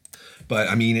monkey. But,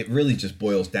 I mean, it really just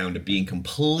boils down to being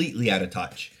completely out of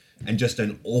touch and just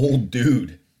an old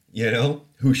dude, you know,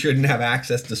 who shouldn't have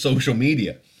access to social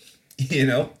media. You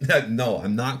know? No,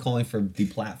 I'm not calling for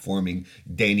deplatforming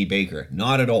Danny Baker.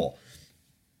 Not at all.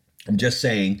 I'm just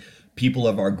saying people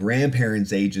of our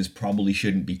grandparents' ages probably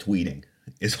shouldn't be tweeting,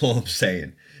 is all I'm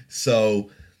saying. So,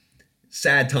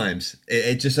 sad times.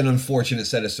 It's just an unfortunate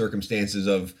set of circumstances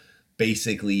of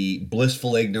basically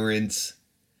blissful ignorance,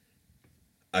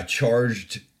 a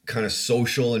charged kind of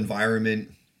social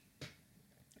environment,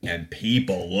 and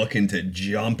people looking to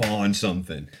jump on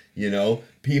something, you know?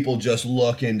 People just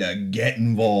looking to get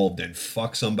involved and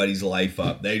fuck somebody's life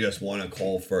up. They just want to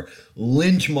call for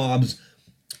lynch mobs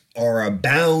are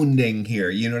abounding here,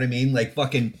 you know what I mean? Like,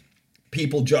 fucking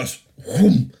people just,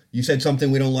 whoom, you said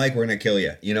something we don't like, we're gonna kill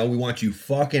you. You know, we want you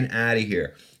fucking out of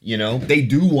here. You know, they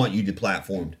do want you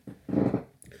deplatformed.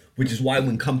 Which is why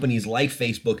when companies like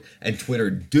Facebook and Twitter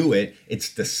do it,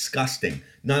 it's disgusting.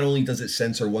 Not only does it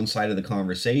censor one side of the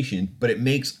conversation, but it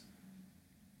makes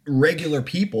regular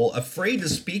people afraid to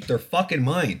speak their fucking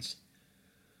minds.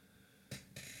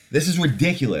 This is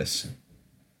ridiculous.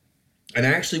 And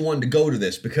I actually wanted to go to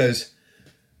this because,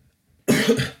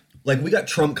 like, we got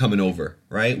Trump coming over,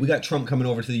 right? We got Trump coming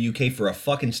over to the UK for a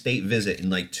fucking state visit in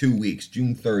like 2 weeks.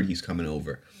 June 3rd, he's coming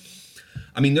over.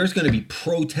 I mean, there's going to be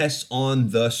protests on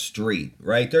the street,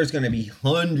 right? There's going to be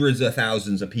hundreds of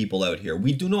thousands of people out here.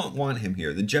 We do not want him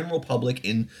here. The general public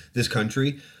in this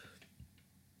country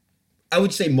I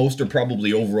would say most are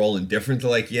probably overall indifferent. They're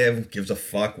like, yeah, who gives a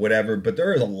fuck, whatever. But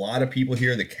there is a lot of people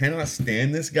here that cannot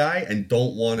stand this guy and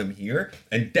don't want him here,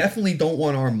 and definitely don't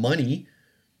want our money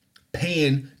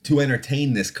paying to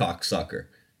entertain this cocksucker,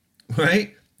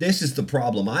 right? This is the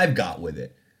problem I've got with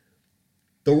it.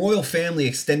 The royal family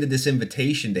extended this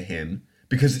invitation to him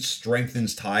because it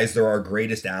strengthens ties. They're our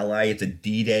greatest ally. It's a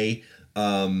D-Day.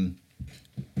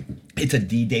 It's a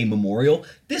D-Day memorial.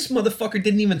 This motherfucker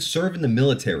didn't even serve in the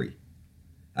military.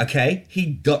 Okay? He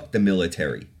ducked the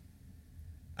military.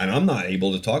 And I'm not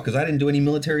able to talk because I didn't do any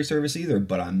military service either,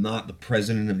 but I'm not the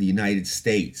president of the United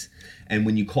States. And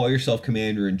when you call yourself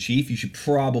commander-in-chief, you should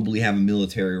probably have a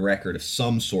military record of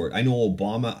some sort. I know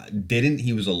Obama didn't.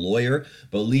 He was a lawyer,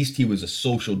 but at least he was a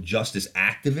social justice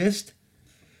activist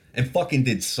and fucking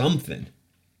did something.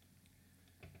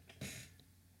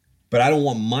 But I don't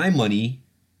want my money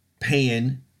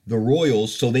paying the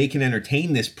royals so they can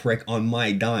entertain this prick on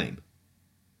my dime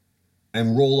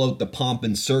and roll out the pomp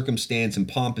and circumstance and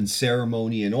pomp and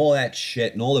ceremony and all that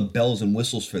shit and all the bells and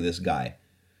whistles for this guy.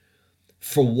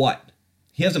 For what?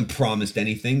 He hasn't promised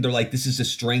anything. They're like, this is to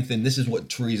strengthen. This is what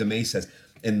Theresa May says.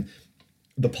 And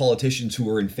the politicians who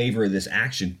are in favor of this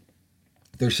action,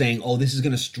 they're saying, oh, this is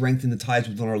going to strengthen the ties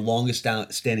with our longest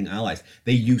standing allies.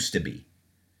 They used to be.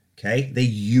 Okay? They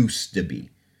used to be.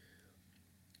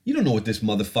 You don't know what this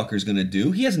motherfucker's going to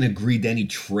do. He hasn't agreed to any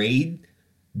trade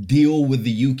deal with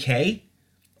the UK.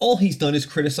 All he's done is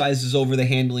criticizes over the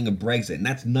handling of Brexit, and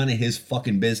that's none of his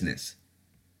fucking business.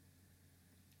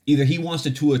 Either he wants to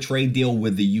do a trade deal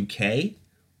with the UK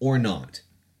or not.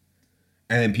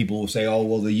 And then people will say, oh,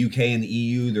 well, the UK and the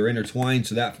EU, they're intertwined,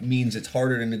 so that means it's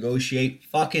harder to negotiate.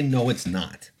 Fucking no, it's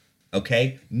not.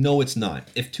 Okay? No, it's not.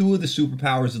 If two of the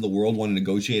superpowers of the world want to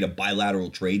negotiate a bilateral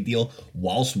trade deal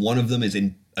whilst one of them is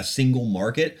in a single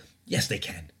market, yes, they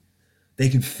can. They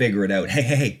can figure it out.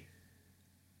 Hey,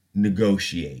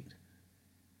 negotiate.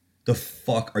 The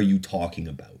fuck are you talking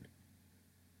about?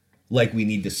 Like we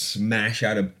need to smash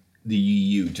out of the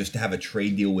EU just to have a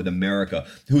trade deal with America,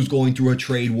 who's going through a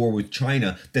trade war with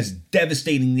China that's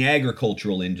devastating the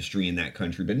agricultural industry in that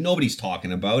country, but nobody's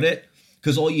talking about it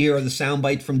because all you hear are the sound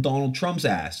bites from Donald Trump's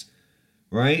ass,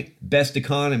 right? Best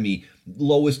economy,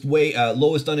 lowest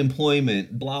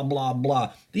unemployment, blah, blah,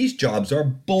 blah. These jobs are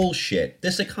bullshit.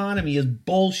 This economy is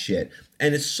bullshit.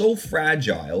 And it's so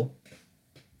fragile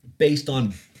based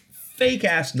on fake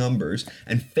ass numbers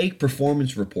and fake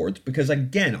performance reports because,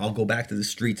 again, I'll go back to the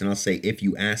streets and I'll say, if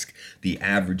you ask the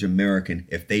average American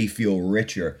if they feel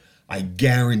richer, I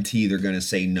guarantee they're going to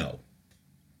say no.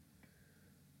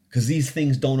 Because these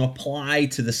things don't apply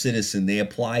to the citizen. They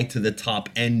apply to the top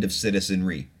end of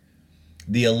citizenry.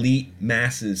 The elite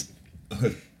masses,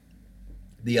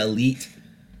 the elite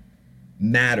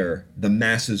matter, the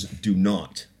masses do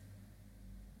not.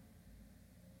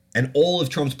 And all of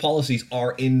Trump's policies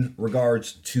are in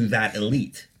regards to that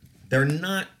elite. They're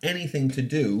not anything to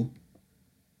do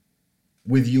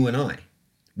with you and I,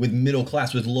 with middle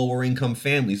class, with lower income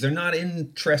families. They're not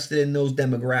interested in those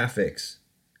demographics.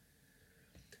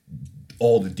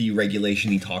 All the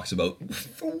deregulation he talks about.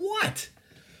 For what?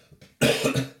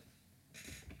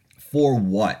 For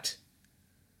what?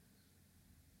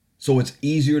 So it's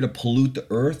easier to pollute the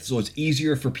earth? So it's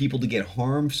easier for people to get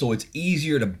harmed? So it's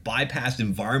easier to bypass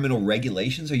environmental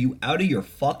regulations? Are you out of your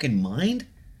fucking mind?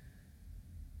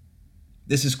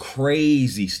 This is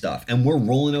crazy stuff. And we're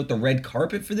rolling out the red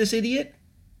carpet for this idiot?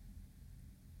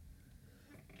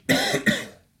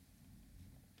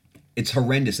 It's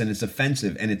horrendous and it's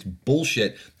offensive and it's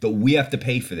bullshit that we have to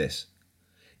pay for this.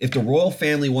 If the royal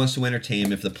family wants to entertain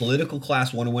him, if the political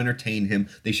class want to entertain him,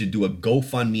 they should do a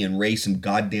GoFundMe and raise some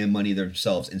goddamn money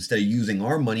themselves instead of using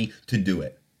our money to do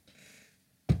it.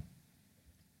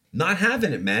 Not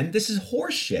having it, man. This is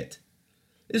horseshit.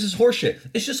 This is horseshit.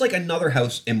 It's just like another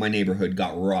house in my neighborhood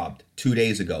got robbed 2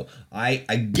 days ago. I,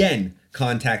 again,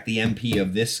 contact the MP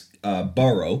of this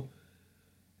borough,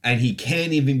 and he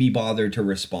can't even be bothered to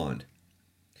respond.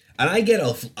 And I get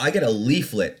a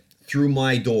leaflet through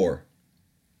my door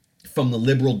from the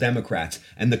Liberal Democrats,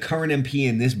 and the current MP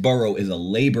in this borough is a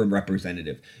Labour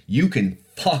representative. You can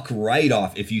fuck right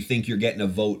off if you think you're getting a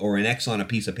vote or an X on a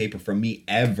piece of paper from me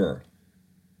ever.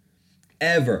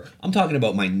 Ever. I'm talking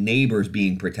about my neighbors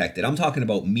being protected. I'm talking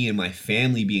about me and my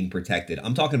family being protected.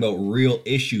 I'm talking about real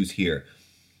issues here.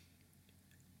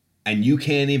 And you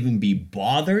can't even be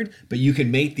bothered, but you can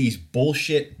make these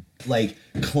bullshit like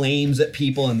claims at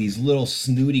people and these little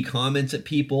snooty comments at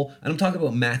people. And I'm talking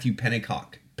about Matthew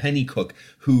Pennycook,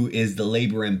 who is the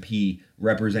Labour MP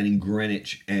representing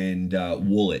Greenwich and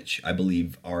Woolwich, I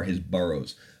believe, are his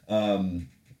boroughs. I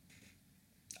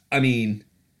mean,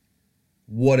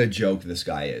 What a joke this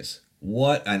guy is.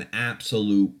 What an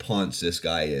absolute ponce this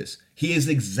guy is. He is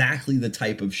exactly the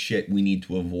type of shit we need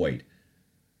to avoid.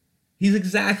 He's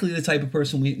exactly the type of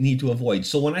person we need to avoid.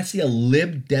 So when I see a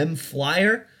Lib Dem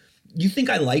flyer, you think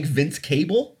I like Vince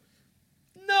Cable?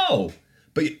 No.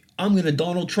 But I'm going to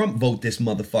Donald Trump vote this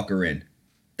motherfucker in.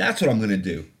 That's what I'm going to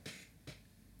do.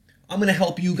 I'm going to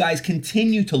help you guys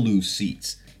continue to lose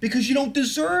seats because you don't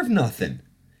deserve nothing.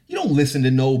 You don't listen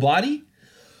to nobody.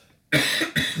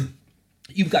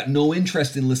 You've got no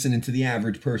interest in listening to the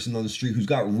average person on the street who's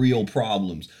got real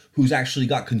problems, who's actually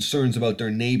got concerns about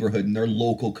their neighborhood and their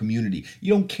local community.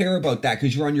 You don't care about that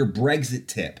because you're on your Brexit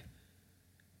tip.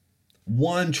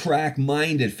 One track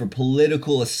minded for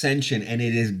political ascension, and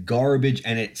it is garbage,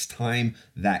 and it's time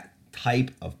that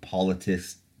type of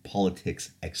politics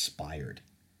expired.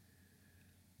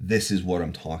 This is what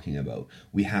I'm talking about.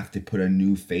 We have to put a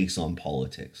new face on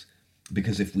politics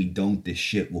because if we don't, this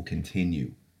shit will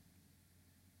continue.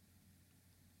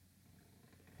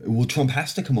 Well, Trump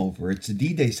has to come over. It's a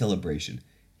D-Day celebration.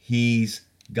 He's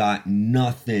got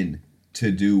nothing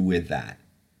to do with that.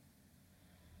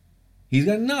 He's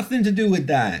got nothing to do with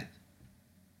that.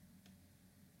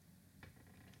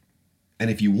 And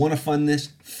if you want to fund this,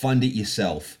 fund it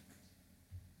yourself.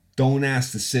 Don't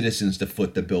ask the citizens to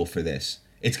foot the bill for this.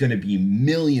 It's going to be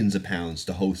millions of pounds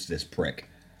to host this prick.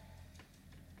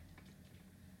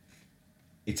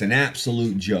 It's an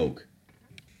absolute joke.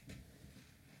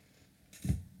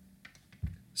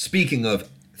 Speaking of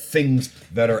things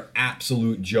that are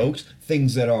absolute jokes,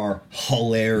 things that are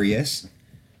hilarious,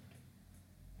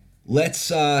 let's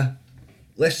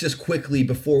just quickly,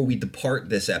 before we depart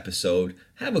this episode,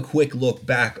 have a quick look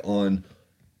back on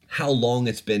how long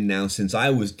it's been now since I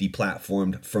was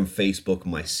deplatformed from Facebook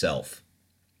myself.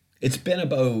 It's been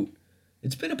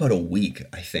about a week,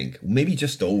 I think, maybe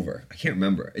just over. I can't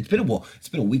remember. It's been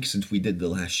a week since we did the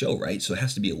last show, right? So it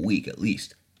has to be a week at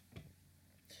least.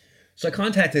 So I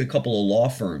contacted a couple of law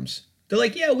firms. They're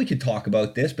like, yeah, we could talk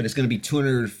about this, but it's going to be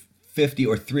 250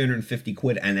 or 350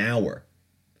 quid an hour.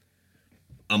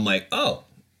 I'm like, oh,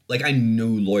 like I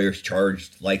knew lawyers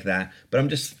charged like that, but I'm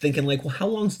just thinking like, well, how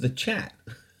long's the chat?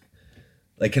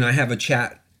 Like, can I have a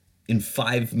chat in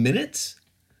 5 minutes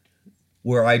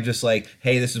where I just like,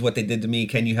 hey, this is what they did to me.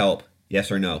 Can you help?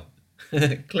 Yes or no?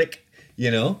 Click,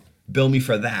 bill me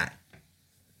for that.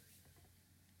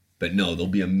 But no, there'll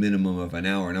be a minimum of an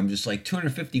hour. And I'm just like,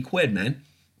 250 quid, man.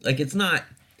 Like, it's not,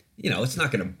 it's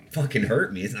not going to fucking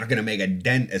hurt me. It's not going to make a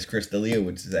dent, as Chris D'Elia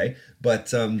would say.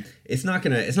 But it's not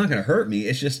going to hurt me.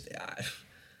 It's just, I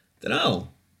don't know.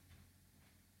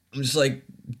 I'm just like,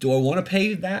 do I want to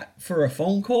pay that for a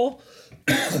phone call?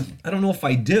 I don't know if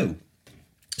I do.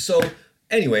 So,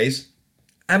 anyways,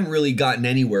 I haven't really gotten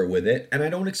anywhere with it, and I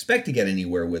don't expect to get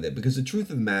anywhere with it, because the truth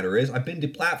of the matter is I've been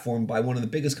deplatformed by one of the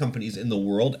biggest companies in the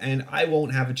world, and I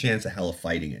won't have a chance of hell of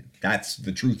fighting it. That's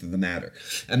the truth of the matter.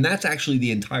 And that's actually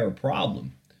the entire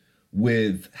problem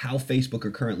with how Facebook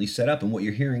are currently set up, and what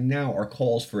you're hearing now are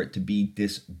calls for it to be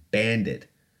disbanded.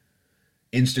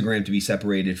 Instagram to be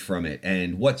separated from it,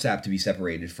 and WhatsApp to be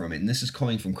separated from it. And this is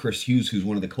coming from Chris Hughes, who's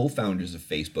one of the co-founders of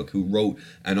Facebook, who wrote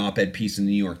an op-ed piece in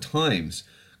the New York Times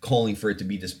calling for it to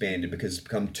be disbanded because it's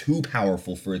become too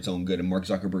powerful for its own good, and Mark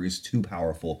Zuckerberg is too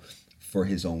powerful for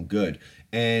his own good.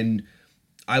 And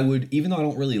I would, even though I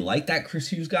don't really like that Chris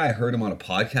Hughes guy, I heard him on a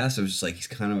podcast. I was just like, he's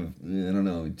kind of,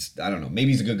 I don't know. Maybe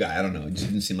he's a good guy. I don't know. It just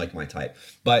didn't seem like my type.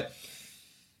 But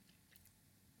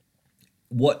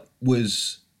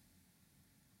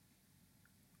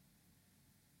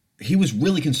he was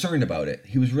really concerned about it.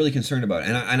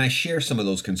 And I share some of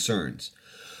those concerns.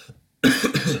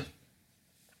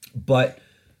 But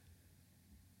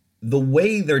the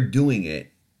way they're doing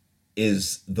it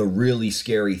is the really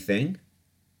scary thing.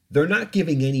 They're not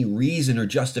giving any reason or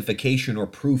justification or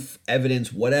proof,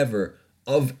 evidence, whatever,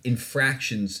 of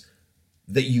infractions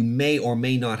that you may or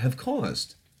may not have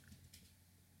caused.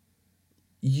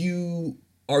 You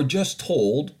are just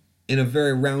told, in a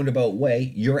very roundabout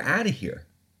way, you're out of here.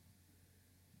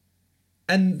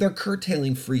 And they're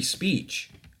curtailing free speech.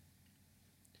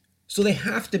 So they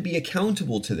have to be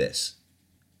accountable to this.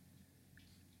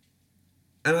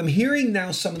 And I'm hearing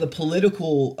now some of the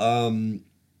political,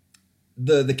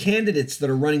 the candidates that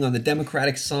are running on the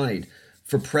Democratic side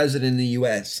for president in the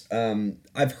U.S.,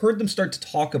 I've heard them start to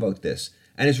talk about this.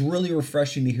 And it's really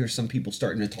refreshing to hear some people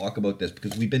starting to talk about this,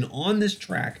 because we've been on this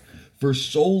track for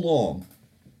so long,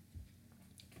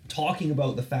 talking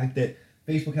about the fact that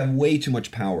Facebook have way too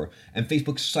much power, and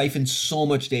Facebook siphons so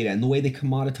much data, and the way they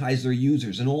commoditize their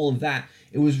users and all of that.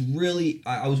 It was really,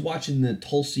 I was watching the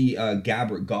Tulsi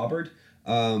Gabbard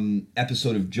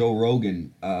episode of Joe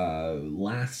Rogan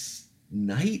last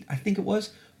night, I think it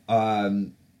was.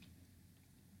 And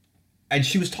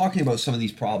she was talking about some of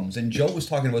these problems, and Joe was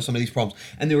talking about some of these problems,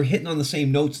 and they were hitting on the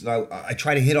same notes that I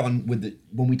try to hit on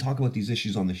when we talk about these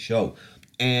issues on the show.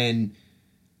 And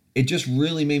it just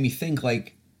really made me think,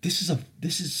 like, this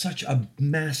is such a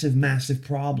massive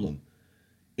problem.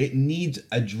 It needs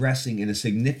addressing in a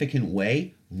significant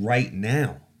way right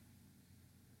now.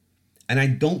 And I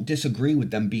don't disagree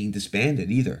with them being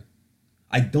disbanded either.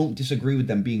 I don't disagree with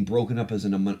them being broken up as a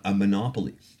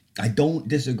monopoly. I don't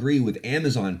disagree with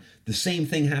Amazon, the same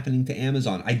thing happening to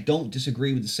Amazon. I don't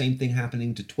disagree with the same thing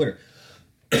happening to Twitter.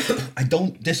 I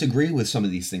don't disagree with some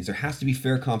of these things. There has to be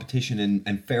fair competition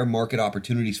and fair market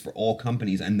opportunities for all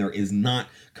companies, and there is not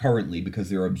currently, because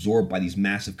they're absorbed by these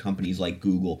massive companies like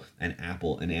Google and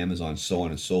Apple and Amazon, so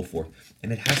on and so forth.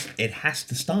 And it has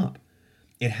to stop.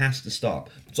 It has to stop.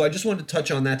 So I just wanted to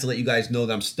touch on that to let you guys know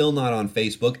that I'm still not on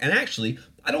Facebook, and actually,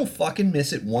 I don't fucking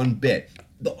miss it one bit.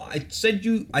 I said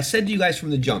to you guys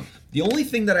from the jump, the only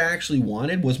thing that I actually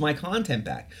wanted was my content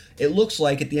back. It looks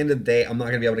like at the end of the day, I'm not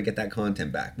going to be able to get that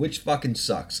content back, which fucking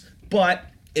sucks. But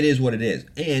it is what it is.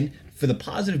 And for the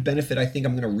positive benefit I think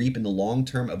I'm going to reap in the long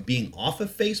term of being off of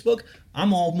Facebook,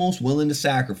 I'm almost willing to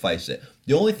sacrifice it.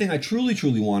 The only thing I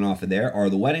truly want off of there are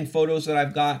the wedding photos that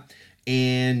I've got,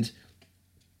 and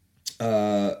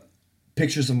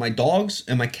pictures of my dogs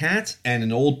and my cats, and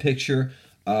an old picture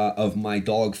of my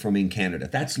dog from in Canada.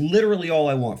 That's literally all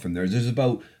I want from there. There's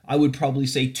about, I would probably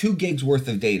say, 2 gigs worth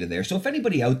of data there. So if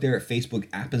anybody out there at Facebook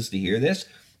happens to hear this,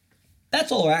 that's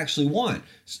all I actually want.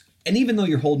 And even though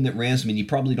you're holding it ransom and you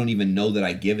probably don't even know that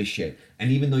I give a shit,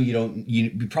 and even though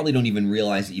you probably don't even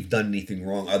realize that you've done anything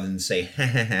wrong other than say, ha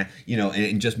ha ha,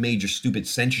 and just made your stupid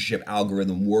censorship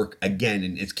algorithm work again,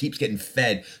 and it keeps getting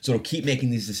fed, so it'll keep making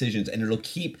these decisions, and it'll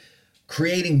keep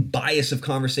creating bias of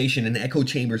conversation and echo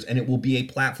chambers, and it will be a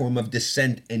platform of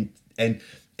dissent and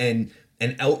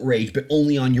outrage, but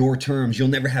only on your terms. You'll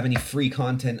never have any free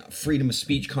content, freedom of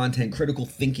speech content, critical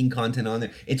thinking content on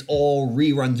there. It's all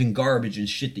reruns and garbage and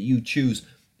shit that you choose.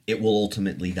 It will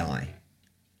ultimately die.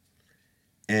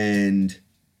 And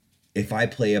if I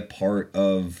play a part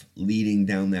of leading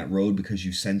down that road because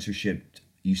you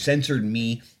censored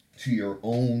me to your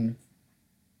own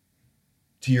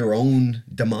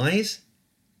demise,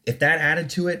 if that added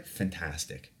to it,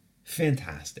 fantastic.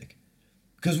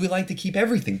 Because we like to keep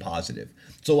everything positive.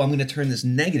 So I'm going to turn this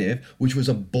negative, which was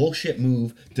a bullshit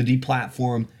move to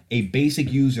deplatform a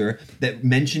basic user that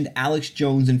mentioned Alex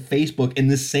Jones and Facebook in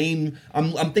the same,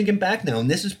 I'm thinking back now,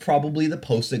 and this is probably the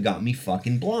post that got me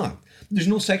fucking blocked. There's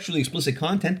no sexually explicit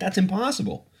content. That's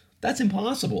impossible.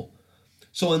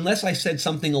 So unless I said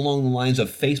something along the lines of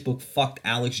Facebook fucked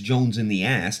Alex Jones in the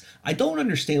ass, I don't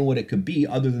understand what it could be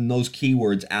other than those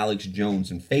keywords, Alex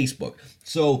Jones and Facebook.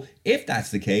 So if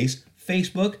that's the case,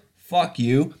 Facebook, fuck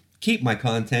you, keep my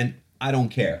content, I don't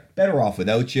care. Better off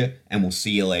without you, and we'll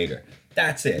see you later.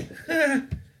 That's it.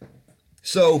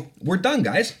 So we're done,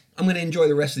 guys. I'm going to enjoy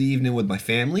the rest of the evening with my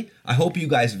family. I hope you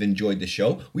guys have enjoyed the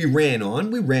show. We ran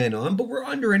on, but we're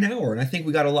under an hour, and I think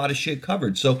we got a lot of shit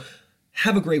covered. So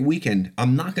have a great weekend.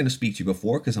 I'm not going to speak to you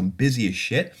before because I'm busy as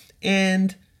shit,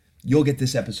 and you'll get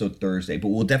this episode Thursday, but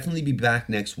we'll definitely be back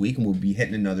next week, and we'll be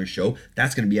hitting another show.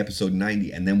 That's going to be episode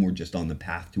 90, and then we're just on the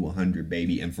path to 100,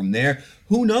 baby. And from there,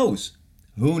 who knows?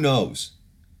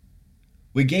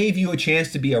 We gave you a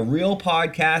chance to be a real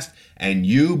podcast, and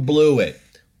you blew it.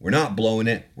 We're not blowing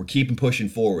it. We're keeping pushing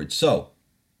forward. So,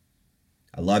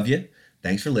 I love you.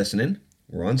 Thanks for listening.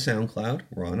 We're on SoundCloud.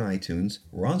 We're on iTunes.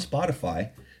 We're on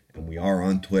Spotify. And we are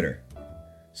on Twitter.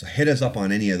 So hit us up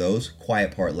on any of those.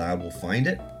 Quiet Part Loud will find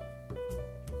it.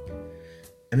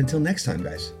 And until next time,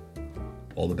 guys,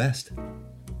 all the best.